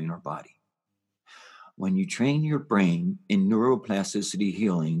when we train our body. When you train your brain in neuroplasticity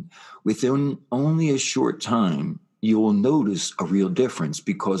healing, within only a short time, you will notice a real difference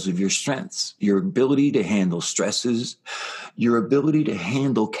because of your strengths, your ability to handle stresses, your ability to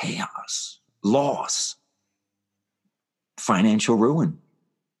handle chaos, loss, financial ruin.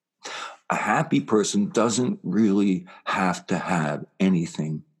 A happy person doesn't really have to have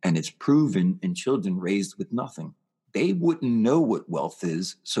anything, and it's proven in children raised with nothing. they wouldn't know what wealth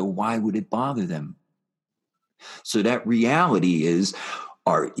is, so why would it bother them? So that reality is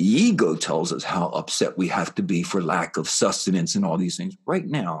our ego tells us how upset we have to be for lack of sustenance and all these things. Right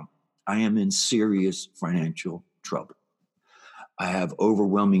now, I am in serious financial trouble. I have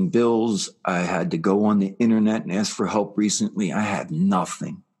overwhelming bills. I had to go on the internet and ask for help recently. I have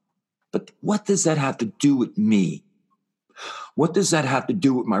nothing. But what does that have to do with me? What does that have to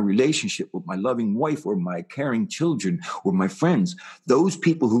do with my relationship with my loving wife or my caring children or my friends? Those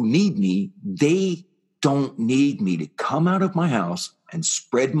people who need me, they don't need me to come out of my house and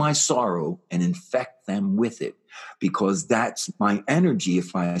spread my sorrow and infect them with it, because that's my energy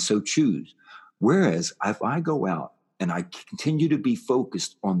if I so choose. Whereas if I go out and I continue to be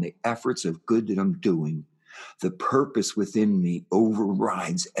focused on the efforts of good that I'm doing, the purpose within me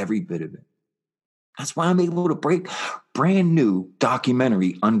overrides every bit of it. That's why I'm able to break brand new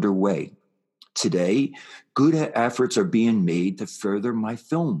documentary underway. Today, good efforts are being made to further my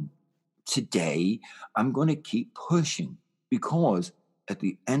film. Today, I'm going to keep pushing, because at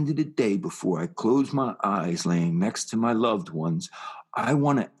the end of the day, before I close my eyes laying next to my loved ones, I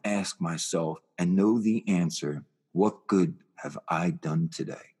want to ask myself and know the answer: what good have I done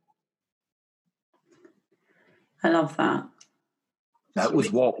today? I love that. That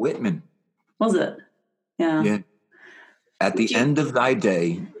was Walt Whitman. Was it? Yeah. Yeah. At the end of thy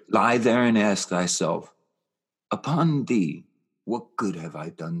day, lie there and ask thyself, upon thee, what good have I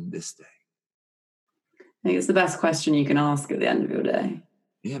done this day? I think it's the best question you can ask at the end of your day.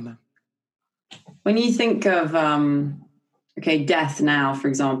 Yeah, man. When you think of, death now, for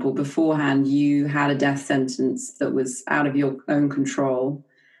example, beforehand, you had a death sentence that was out of your own control.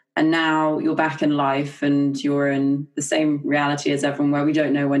 And now you're back in life and you're in the same reality as everyone, where we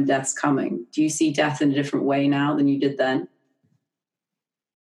don't know when death's coming. Do you see death in a different way now than you did then?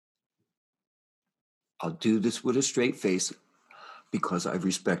 I'll do this with a straight face because I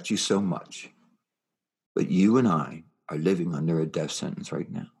respect you so much. But you and I are living under a death sentence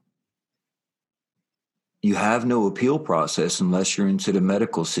right now. You have no appeal process unless you're into the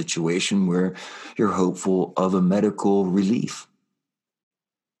medical situation where you're hopeful of a medical relief.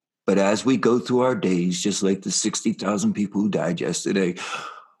 But as we go through our days, just like the 60,000 people who died yesterday,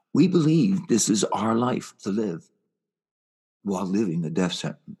 we believe this is our life to live while living a death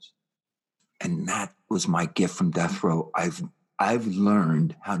sentence. And that was my gift from death row. I've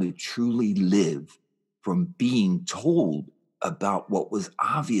learned how to truly live from being told about what was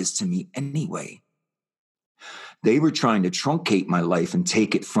obvious to me anyway. They were trying to truncate my life and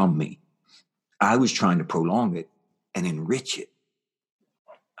take it from me. I was trying to prolong it and enrich it.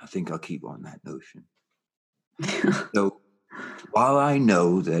 I think I'll keep on that notion. So while I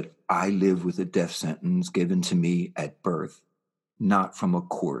know that I live with a death sentence given to me at birth, not from a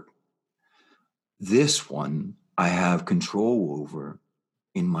court, this one I have control over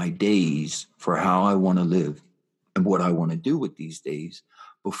in my days for how I want to live and what I want to do with these days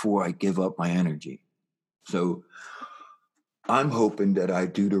before I give up my energy. So I'm hoping that I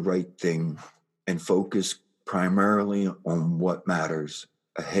do the right thing and focus primarily on what matters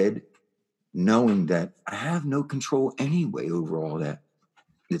ahead, knowing that I have no control anyway over all that.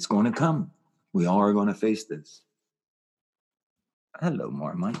 It's going to come. We all are going to face this. Hello,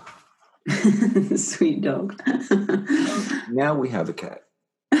 Marmite. Sweet dog. Now we have a cat.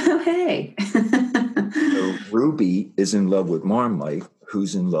 Oh, hey. So Ruby is in love with Marmite,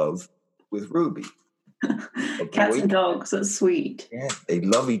 who's in love with Ruby. Cats and dogs, that's sweet. Yeah, they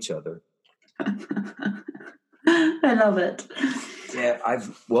love each other. I love it. Yeah,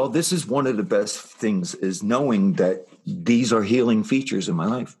 this is one of the best things, is knowing that these are healing features in my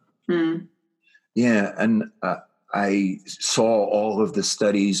life. Mm. Yeah, and I saw all of the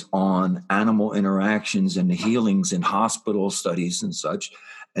studies on animal interactions and the healings in hospital studies and such,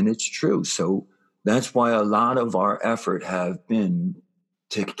 and it's true. So that's why a lot of our effort have been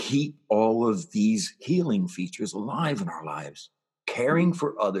to keep all of these healing features alive in our lives. Caring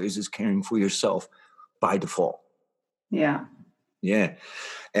for others is caring for yourself by default. Yeah. Yeah.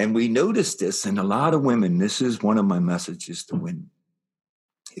 And we notice this in a lot of women. This is one of my messages to women.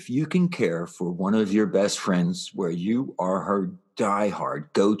 If you can care for one of your best friends where you are her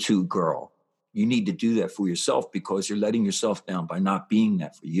diehard go-to girl, you need to do that for yourself, because you're letting yourself down by not being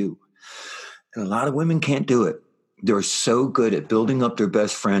that for you. And a lot of women can't do it. They're so good at building up their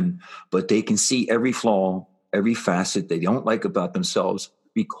best friend, but they can see every flaw, every facet they don't like about themselves,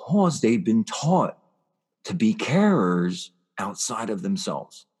 because they've been taught to be carers outside of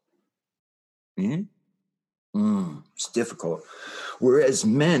themselves. Yeah? It's difficult. Whereas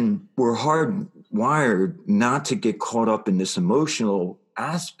men were hardwired not to get caught up in this emotional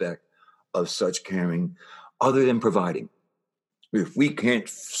aspect of such caring. other than providing. If we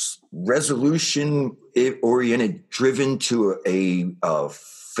can't resolution-oriented, driven to a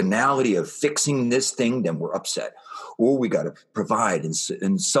finality of fixing this thing, then we're upset. Or we got to provide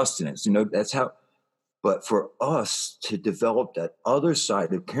and sustenance. That's how. But for us to develop that other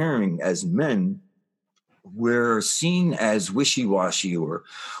side of caring as men, we're seen as wishy-washy or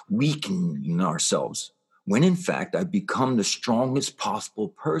weakening ourselves, when in fact I've become the strongest possible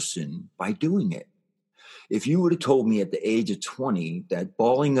person by doing it. If you would have told me at the age of 20 that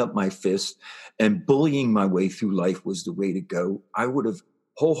balling up my fist and bullying my way through life was the way to go, I would have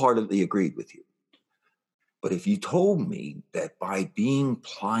wholeheartedly agreed with you. But if you told me that by being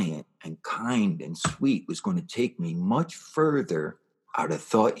pliant and kind and sweet was going to take me much further, I'd have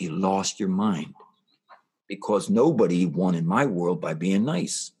thought you lost your mind, because nobody won in my world by being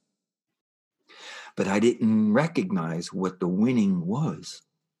nice. But I didn't recognize what the winning was.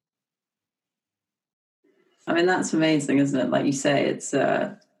 I mean, that's amazing, isn't it? Like you say, it's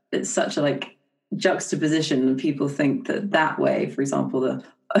such a juxtaposition, and people think that way, for example, the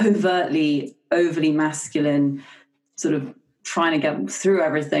overly masculine sort of trying to get through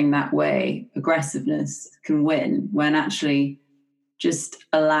everything that way, aggressiveness can win, when actually just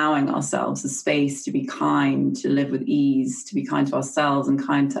allowing ourselves the space to be kind, to live with ease, to be kind to ourselves and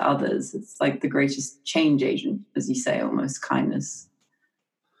kind to others. It's like the greatest change agent, as you say, almost, kindness.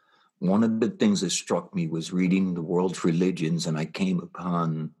 One of the things that struck me was reading the world's religions, and I came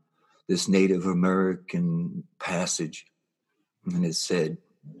upon this Native American passage, and it said,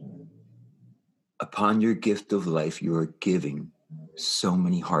 upon your gift of life, you are giving so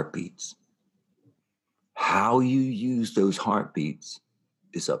many heartbeats. How you use those heartbeats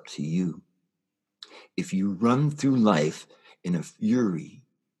is up to you. If you run through life in a fury,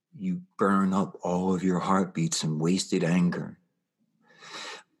 you burn up all of your heartbeats in wasted anger.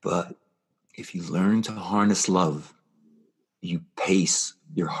 But if you learn to harness love, you pace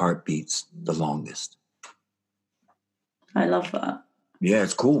your heartbeats the longest. I love that. Yeah,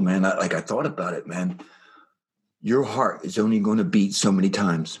 it's cool, man. I thought about it, man. Your heart is only going to beat so many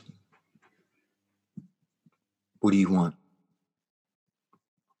times. What do you want?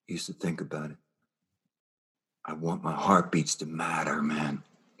 I used to think about it. I want my heartbeats to matter, man.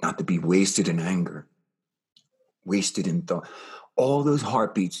 Not to be wasted in anger, wasted in thought. All those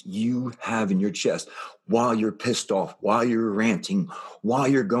heartbeats you have in your chest while you're pissed off, while you're ranting, while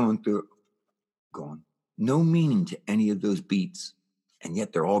you're going through, gone. No meaning to any of those beats, and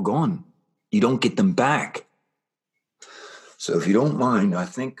yet they're all gone. You don't get them back. So if you don't mind, I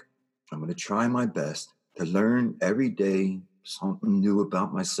think I'm going to try my best to learn every day something new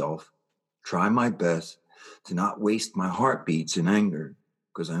about myself. Try my best to not waste my heartbeats in anger,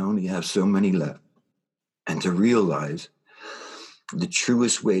 because I only have so many left. And to realize the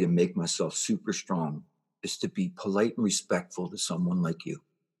truest way to make myself super strong is to be polite and respectful to someone like you,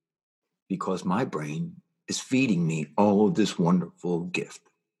 because my brain is feeding me all of this wonderful gift,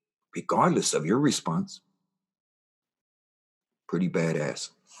 regardless of your response. Pretty badass.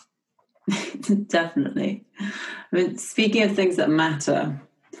 Definitely. I mean, speaking of things that matter,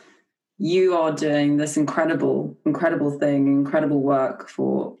 you are doing this incredible thing, incredible work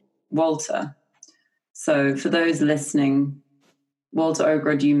for Walter. So for those listening, Walter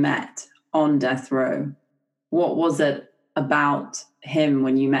Ogrod, you met on death row. What was it about him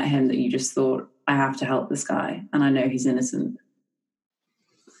when you met him that you just thought, I have to help this guy, and I know he's innocent?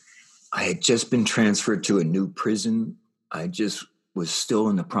 I had just been transferred to a new prison. I just was still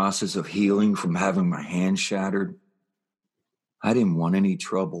in the process of healing from having my hand shattered. I didn't want any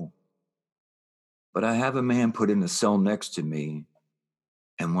trouble. But I have a man put in a cell next to me,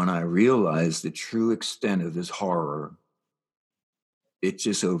 and when I realized the true extent of his horror, it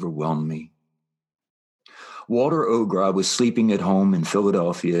just overwhelmed me. Walter Ogrod was sleeping at home in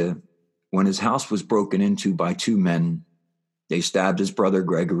Philadelphia when his house was broken into by two men. They stabbed his brother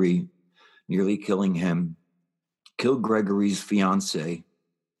Gregory, nearly killing him, killed Gregory's fiancée.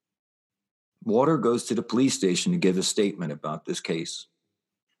 Walter goes to the police station to give a statement about this case.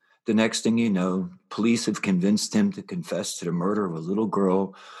 The next thing you know, police have convinced him to confess to the murder of a little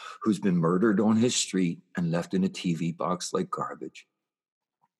girl who's been murdered on his street and left in a TV box like garbage.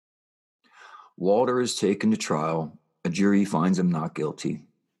 Walter is taken to trial. A jury finds him not guilty.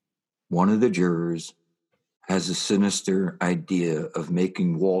 One of the jurors has a sinister idea of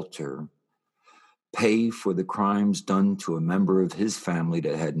making Walter pay for the crimes done to a member of his family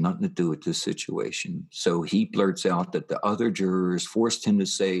that had nothing to do with this situation. So he blurts out that the other jurors forced him to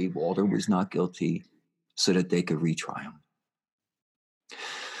say Walter was not guilty so that they could retry him.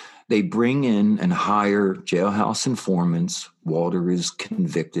 They bring in and hire jailhouse informants. Walter is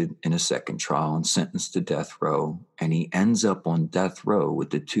convicted in a second trial and sentenced to death row. And he ends up on death row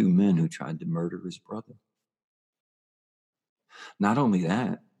with the two men who tried to murder his brother. Not only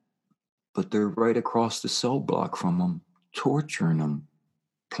that, but they're right across the cell block from him, torturing him,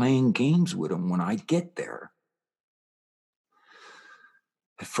 playing games with him when I get there.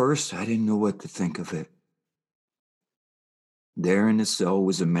 At first, I didn't know what to think of it. There in the cell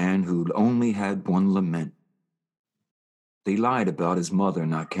was a man who'd only had one lament. They lied about his mother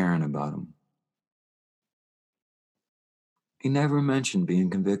not caring about him. He never mentioned being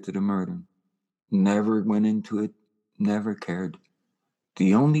convicted of murder. Never went into it, never cared.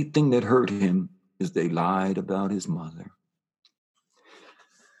 The only thing that hurt him is they lied about his mother.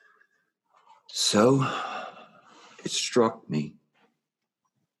 So it struck me.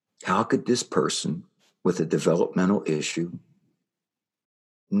 How could this person with a developmental issue,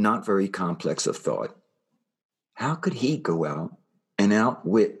 not very complex of thought, how could he go out and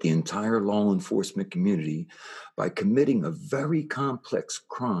outwit the entire law enforcement community by committing a very complex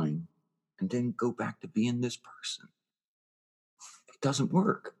crime and then go back to being this person? It doesn't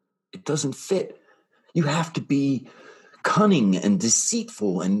work. It doesn't fit. You have to be cunning and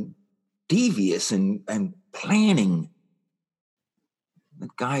deceitful and devious and planning. The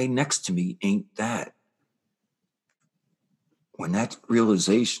guy next to me ain't that. When that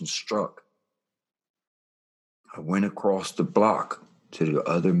realization struck, I went across the block to the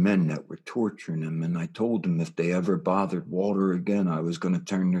other men that were torturing him, and I told them if they ever bothered Walter again, I was going to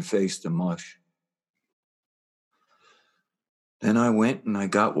turn their face to mush. Then I went and I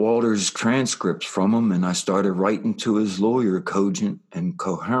got Walter's transcripts from him, and I started writing to his lawyer cogent and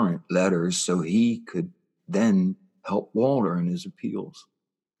coherent letters so he could then help Walter in his appeals.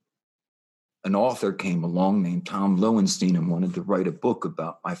 An author came along named Tom Lowenstein and wanted to write a book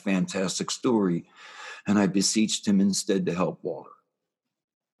about my fantastic story, and I beseeched him instead to help Walter.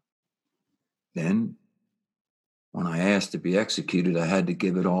 Then, when I asked to be executed, I had to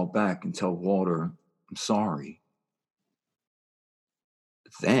give it all back and tell Walter, I'm sorry.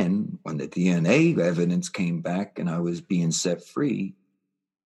 Then, when the DNA evidence came back and I was being set free,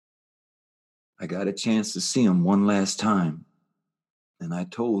 I got a chance to see him one last time. And I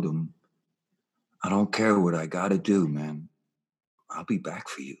told him, I don't care what I got to do, man. I'll be back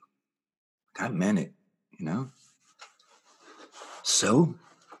for you. I meant it, you know? So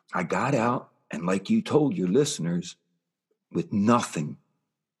I got out, and like you told your listeners, with nothing,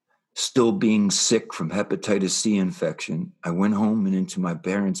 still being sick from hepatitis C infection, I went home and into my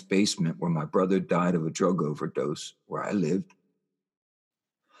parents' basement where my brother died of a drug overdose, where I lived.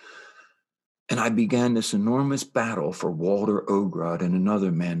 And I began this enormous battle for Walter Ogrod and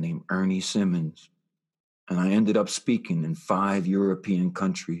another man named Ernie Simmons. And I ended up speaking in 5 European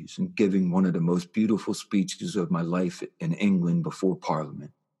countries and giving one of the most beautiful speeches of my life in England before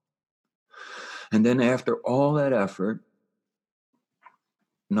Parliament. And then after all that effort,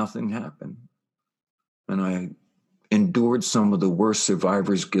 nothing happened. And I endured some of the worst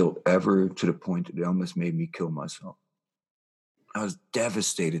survivor's guilt ever, to the point that it almost made me kill myself. I was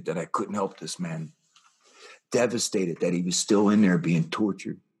devastated that I couldn't help this man. Devastated that he was still in there being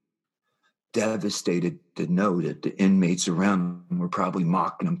tortured. Devastated to know that the inmates around him were probably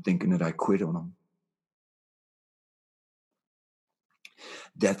mocking him, thinking that I quit on him.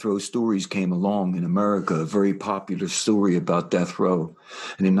 Death Row Stories came along in America, a very popular story about death row.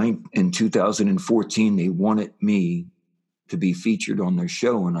 And in 2014, they wanted me to be featured on their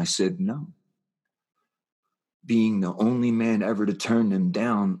show, and I said no. Being the only man ever to turn them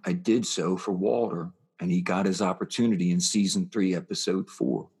down, I did so for Walter, and he got his opportunity in season 3, episode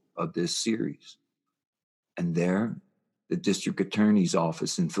 4 of this series. And there, the district attorney's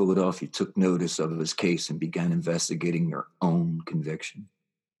office in Philadelphia took notice of his case and began investigating their own conviction.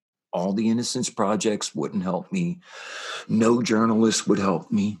 All the Innocence Projects wouldn't help me. No journalist would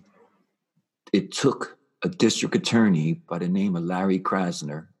help me. It took a district attorney by the name of Larry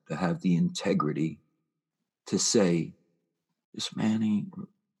Krasner to have the integrity to say, this man ain't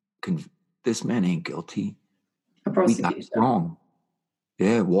guilty. We got it wrong.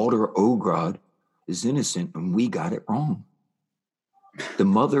 Yeah, Walter Ogrod is innocent, and we got it wrong. The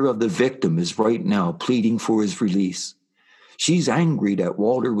mother of the victim is right now pleading for his release. She's angry that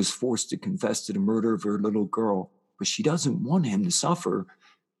Walter was forced to confess to the murder of her little girl, but she doesn't want him to suffer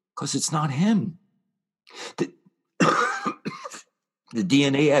because it's not him. The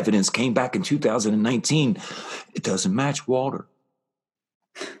DNA evidence came back in 2019. It doesn't match Walter.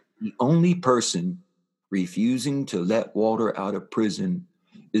 The only person refusing to let Walter out of prison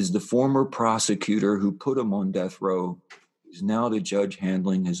is the former prosecutor who put him on death row He's now the judge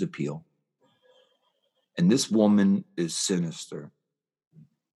handling his appeal. And this woman is sinister.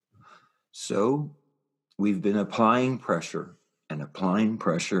 So we've been applying pressure, and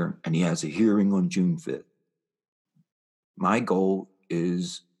he has a hearing on June 5th. My goal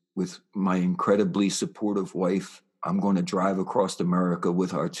is, with my incredibly supportive wife, I'm going to drive across America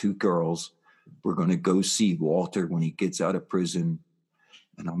with our 2 girls. We're going to go see Walter when he gets out of prison,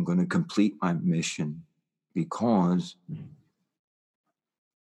 and I'm going to complete my mission, because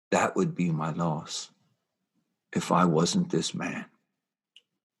that would be my loss if I wasn't this man.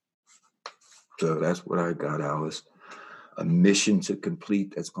 So that's what I got, Alice. A mission to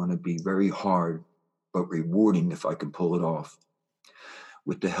complete that's going to be very hard, but rewarding if I can pull it off.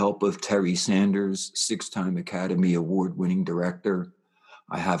 With the help of Terry Sanders, 6-time Academy Award-winning director,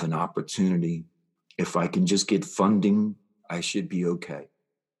 I have an opportunity. If I can just get funding, I should be okay.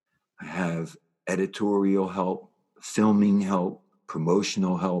 I have editorial help, filming help,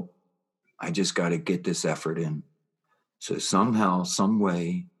 promotional help. I just got to get this effort in. So somehow, some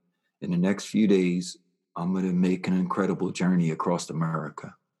way, in the next few days, I'm going to make an incredible journey across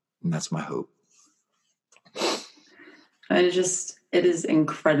America. And that's my hope. It is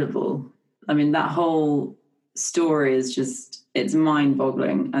incredible. I mean, that whole story is just, it's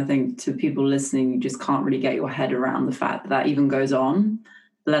mind-boggling. I think to people listening, you just can't really get your head around the fact that that even goes on,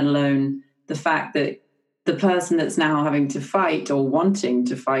 let alone the fact that the person that's now having to fight or wanting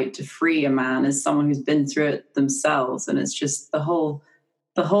to fight to free a man is someone who's been through it themselves. And it's just the whole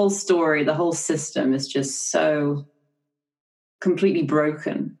story, the whole system is just so completely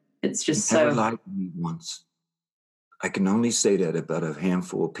broken. It's just so... Never lied to me once. I can only say that about a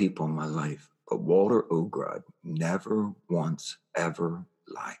handful of people in my life, but Walter Ogrod never once ever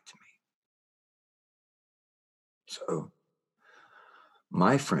lied to me. So,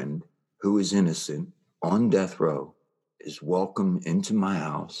 my friend, who is innocent, on death row, is welcome into my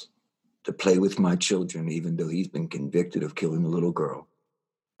house to play with my children, even though he's been convicted of killing a little girl.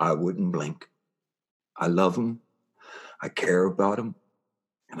 I wouldn't blink. I love him. I care about him.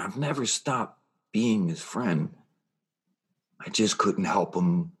 And I've never stopped being his friend. I just couldn't help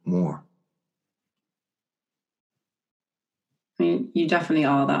him more. I mean, you definitely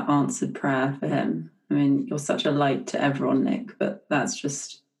are that answered prayer for him. I mean, you're such a light to everyone, Nick, but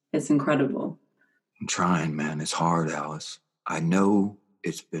it's incredible. I'm trying, man. It's hard, Alice. I know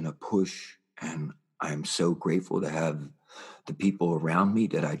it's been a push, and I'm so grateful to have the people around me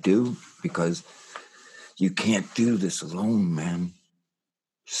that I do, because you can't do this alone, man.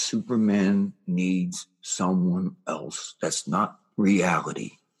 Superman needs someone else. That's not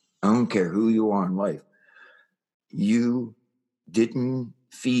reality. I don't care who you are in life. You didn't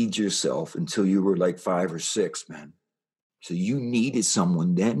feed yourself until you were like 5 or 6, man. So you needed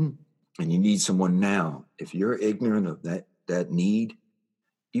someone then, and you need someone now. If you're ignorant of that need,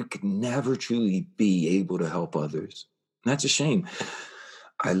 you could never truly be able to help others. And that's a shame.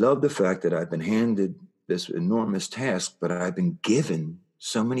 I love the fact that I've been handed this enormous task, but I've been given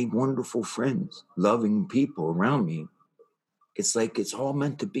so many wonderful friends, loving people around me. It's like it's all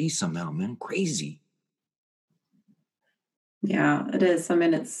meant to be somehow, man. Crazy. Yeah, it is. I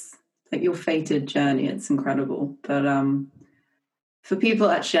mean, it's like your fated journey. It's incredible. But for people,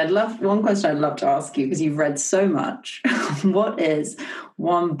 actually, one question I'd love to ask you, because you've read so much. What is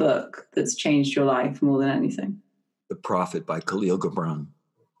one book that's changed your life more than anything? The Prophet by Khalil Gibran.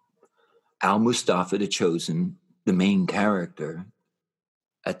 Al-Mustafa, the Chosen, the main character,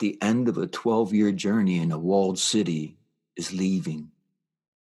 at the end of a 12-year journey in a walled city, is leaving.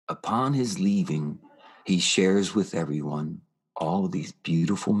 Upon his leaving, he shares with everyone all of these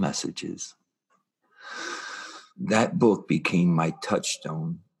beautiful messages. That book became my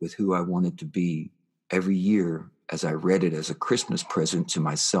touchstone with who I wanted to be every year, as I read it as a Christmas present to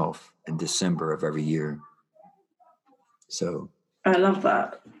myself in December of every year. So I love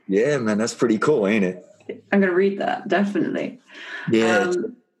that. Yeah, man, that's pretty cool, ain't it? I'm going to read that, definitely. Yeah.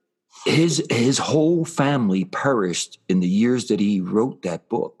 His whole family perished in the years that he wrote that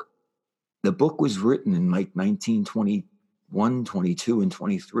book. The book was written in like 1921, 22, and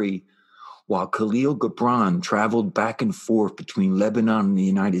 23, while Khalil Gibran traveled back and forth between Lebanon and the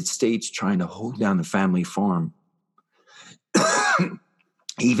United States trying to hold down the family farm.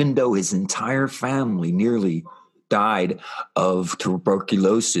 Even though his entire family nearly died of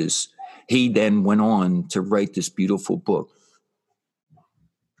tuberculosis, he then went on to write this beautiful book.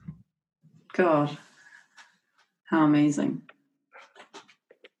 God, how amazing.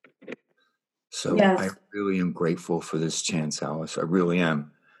 So yes. I really am grateful for this chance, Alice. I really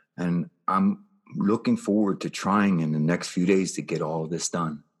am. And I'm looking forward to trying in the next few days to get all of this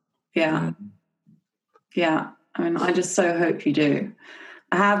done. Yeah. Yeah. I mean, I just so hope you do.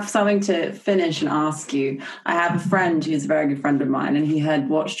 I have something to finish and ask you. I have a friend who's a very good friend of mine, and he had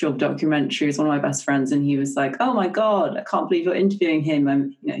watched your documentary. He's one of my best friends, and he was like, "Oh my God, I can't believe you're interviewing him."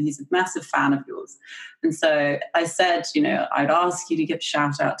 And he's a massive fan of yours. And so I said, I'd ask you to give a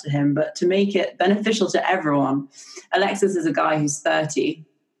shout out to him, but to make it beneficial to everyone, Alexis is a guy who's 30.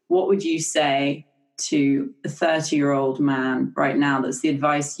 What would you say to a 30-year-old man right now? That's the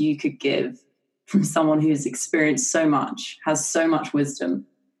advice you could give from someone who's experienced so much, has so much wisdom.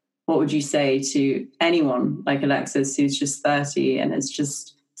 What would you say to anyone like Alexis who's just 30 and is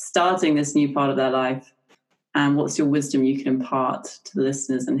just starting this new part of their life? And what's your wisdom you can impart to the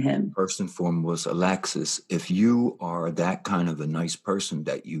listeners and him? First and foremost, Alexis, if you are that kind of a nice person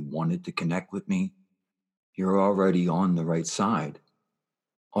that you wanted to connect with me, you're already on the right side.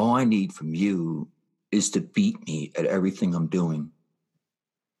 All I need from you is to beat me at everything I'm doing.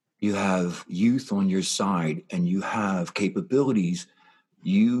 You have youth on your side and you have capabilities.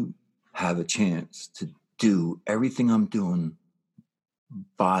 You have a chance to do everything I'm doing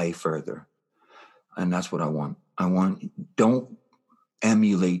by further. And that's what I want. Don't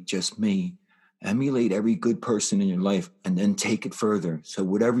emulate just me. Emulate every good person in your life and then take it further. So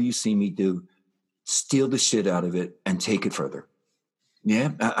whatever you see me do, steal the shit out of it and take it further.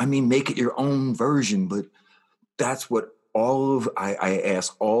 Yeah. I mean, make it your own version, but that's what I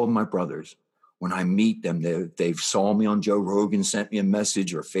ask all of my brothers when I meet them. They've saw me on Joe Rogan, sent me a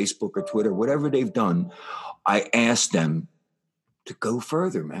message or Facebook or Twitter, whatever they've done. I ask them to go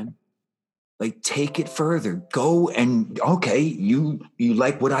further, man. Like, take it further. Go and, okay, you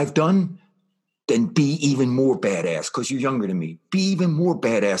like what I've done? Then be even more badass because you're younger than me. Be even more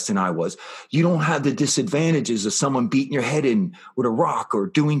badass than I was. You don't have the disadvantages of someone beating your head in with a rock or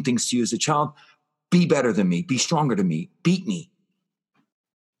doing things to you as a child. Be better than me. Be stronger than me. Beat me.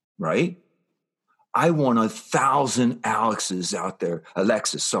 Right? I want 1,000 Alexes out there.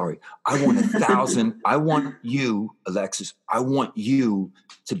 Alexis, sorry. I want 1,000. I want you, Alexis. I want you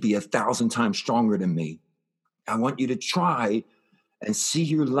to be 1,000 times stronger than me. I want you to try and see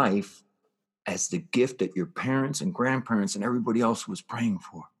your life as the gift that your parents and grandparents and everybody else was praying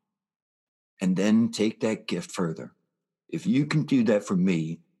for. And then take that gift further. If you can do that for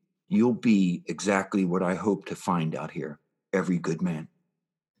me, you'll be exactly what I hope to find out here. Every good man.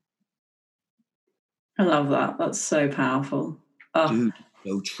 I love that. That's so powerful. Oh. Dude,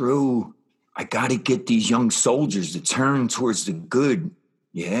 so true. I got to get these young soldiers to turn towards the good.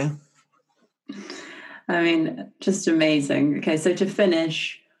 Yeah. I mean, just amazing. Okay, so to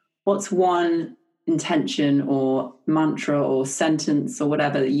finish, what's one intention or mantra or sentence or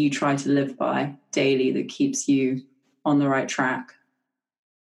whatever that you try to live by daily that keeps you on the right track?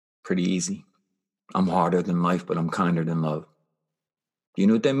 Pretty easy. I'm harder than life, but I'm kinder than love. Do you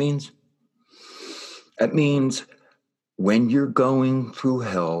know what that means? That means when you're going through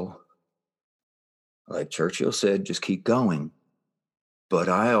hell, like Churchill said, just keep going. But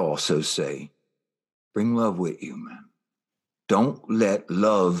I also say, bring love with you, man. Don't let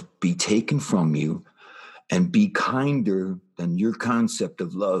love be taken from you, and be kinder than your concept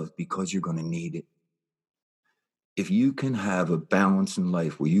of love because you're going to need it. If you can have a balance in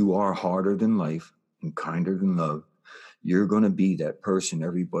life where you are harder than life and kinder than love, you're going to be that person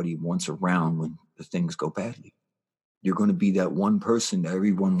everybody wants around when the things go badly. You're going to be that one person that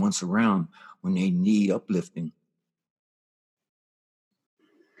everyone wants around when they need uplifting.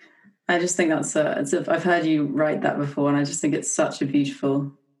 I just think I've heard you write that before, and I just think it's such a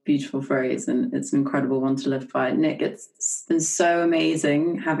beautiful, beautiful phrase, and it's an incredible one to live by. Nick, it's been so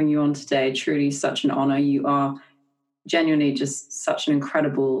amazing having you on today. Truly such an honor. You are genuinely just such an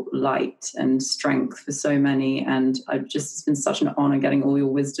incredible light and strength for so many. And it's been such an honor getting all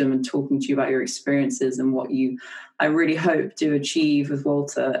your wisdom and talking to you about your experiences and what I really hope to achieve with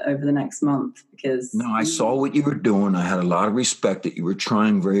Walter over the next month. Because I saw what you were doing. I had a lot of respect that you were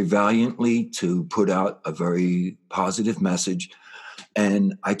trying very valiantly to put out a very positive message.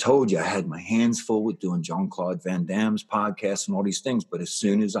 And I told you I had my hands full with doing Jean-Claude Van Damme's podcast and all these things. But as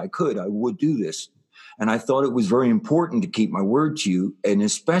soon as I could, I would do this. And I thought it was very important to keep my word to you, and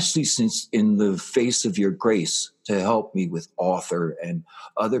especially since in the face of your grace to help me with author and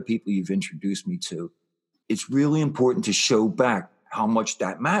other people you've introduced me to, it's really important to show back how much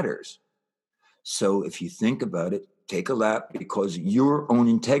that matters. So if you think about it, take a lap, because your own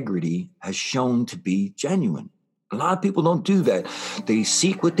integrity has shown to be genuine. A lot of people don't do that. They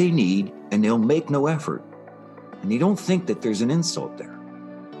seek what they need and they'll make no effort. And they don't think that there's an insult there.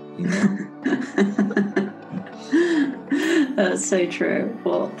 You know? That's so true.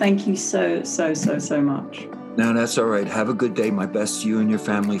 Well, thank you so much. No, that's all right. Have a good day. My best to you and your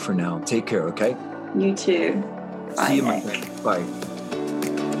family for now. Take care, okay? You too. Bye, See you, Nick. my friend. Bye.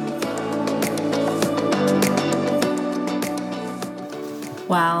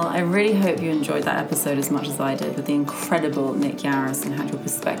 Well, I really hope you enjoyed that episode as much as I did with the incredible Nick Yaris and had your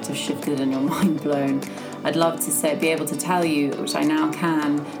perspective shifted and your mind blown. I'd love to be able to tell you, which I now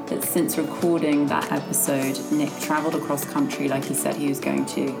can, that since recording that episode, Nick travelled across country like he said he was going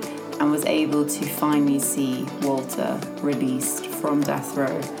to and was able to finally see Walter released from death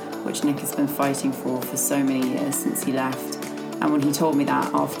row, which Nick has been fighting for so many years since he left. And when he told me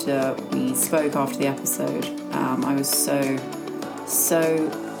that after we spoke after the episode, I was so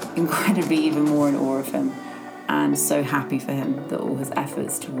incredibly even more in awe of him and so happy for him that all his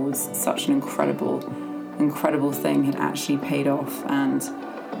efforts towards such an incredible thing had actually paid off, and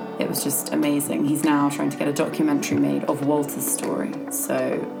it was just amazing. He's now trying to get a documentary made of Walter's story,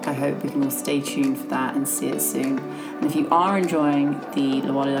 so I hope we can all stay tuned for that and see it soon. And if you are enjoying the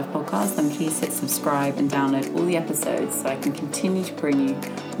Lawali Life podcast, then please hit subscribe and download all the episodes so I can continue to bring you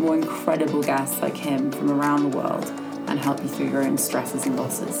more incredible guests like him from around the world and help you through your own stresses and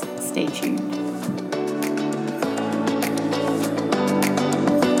losses. Stay tuned.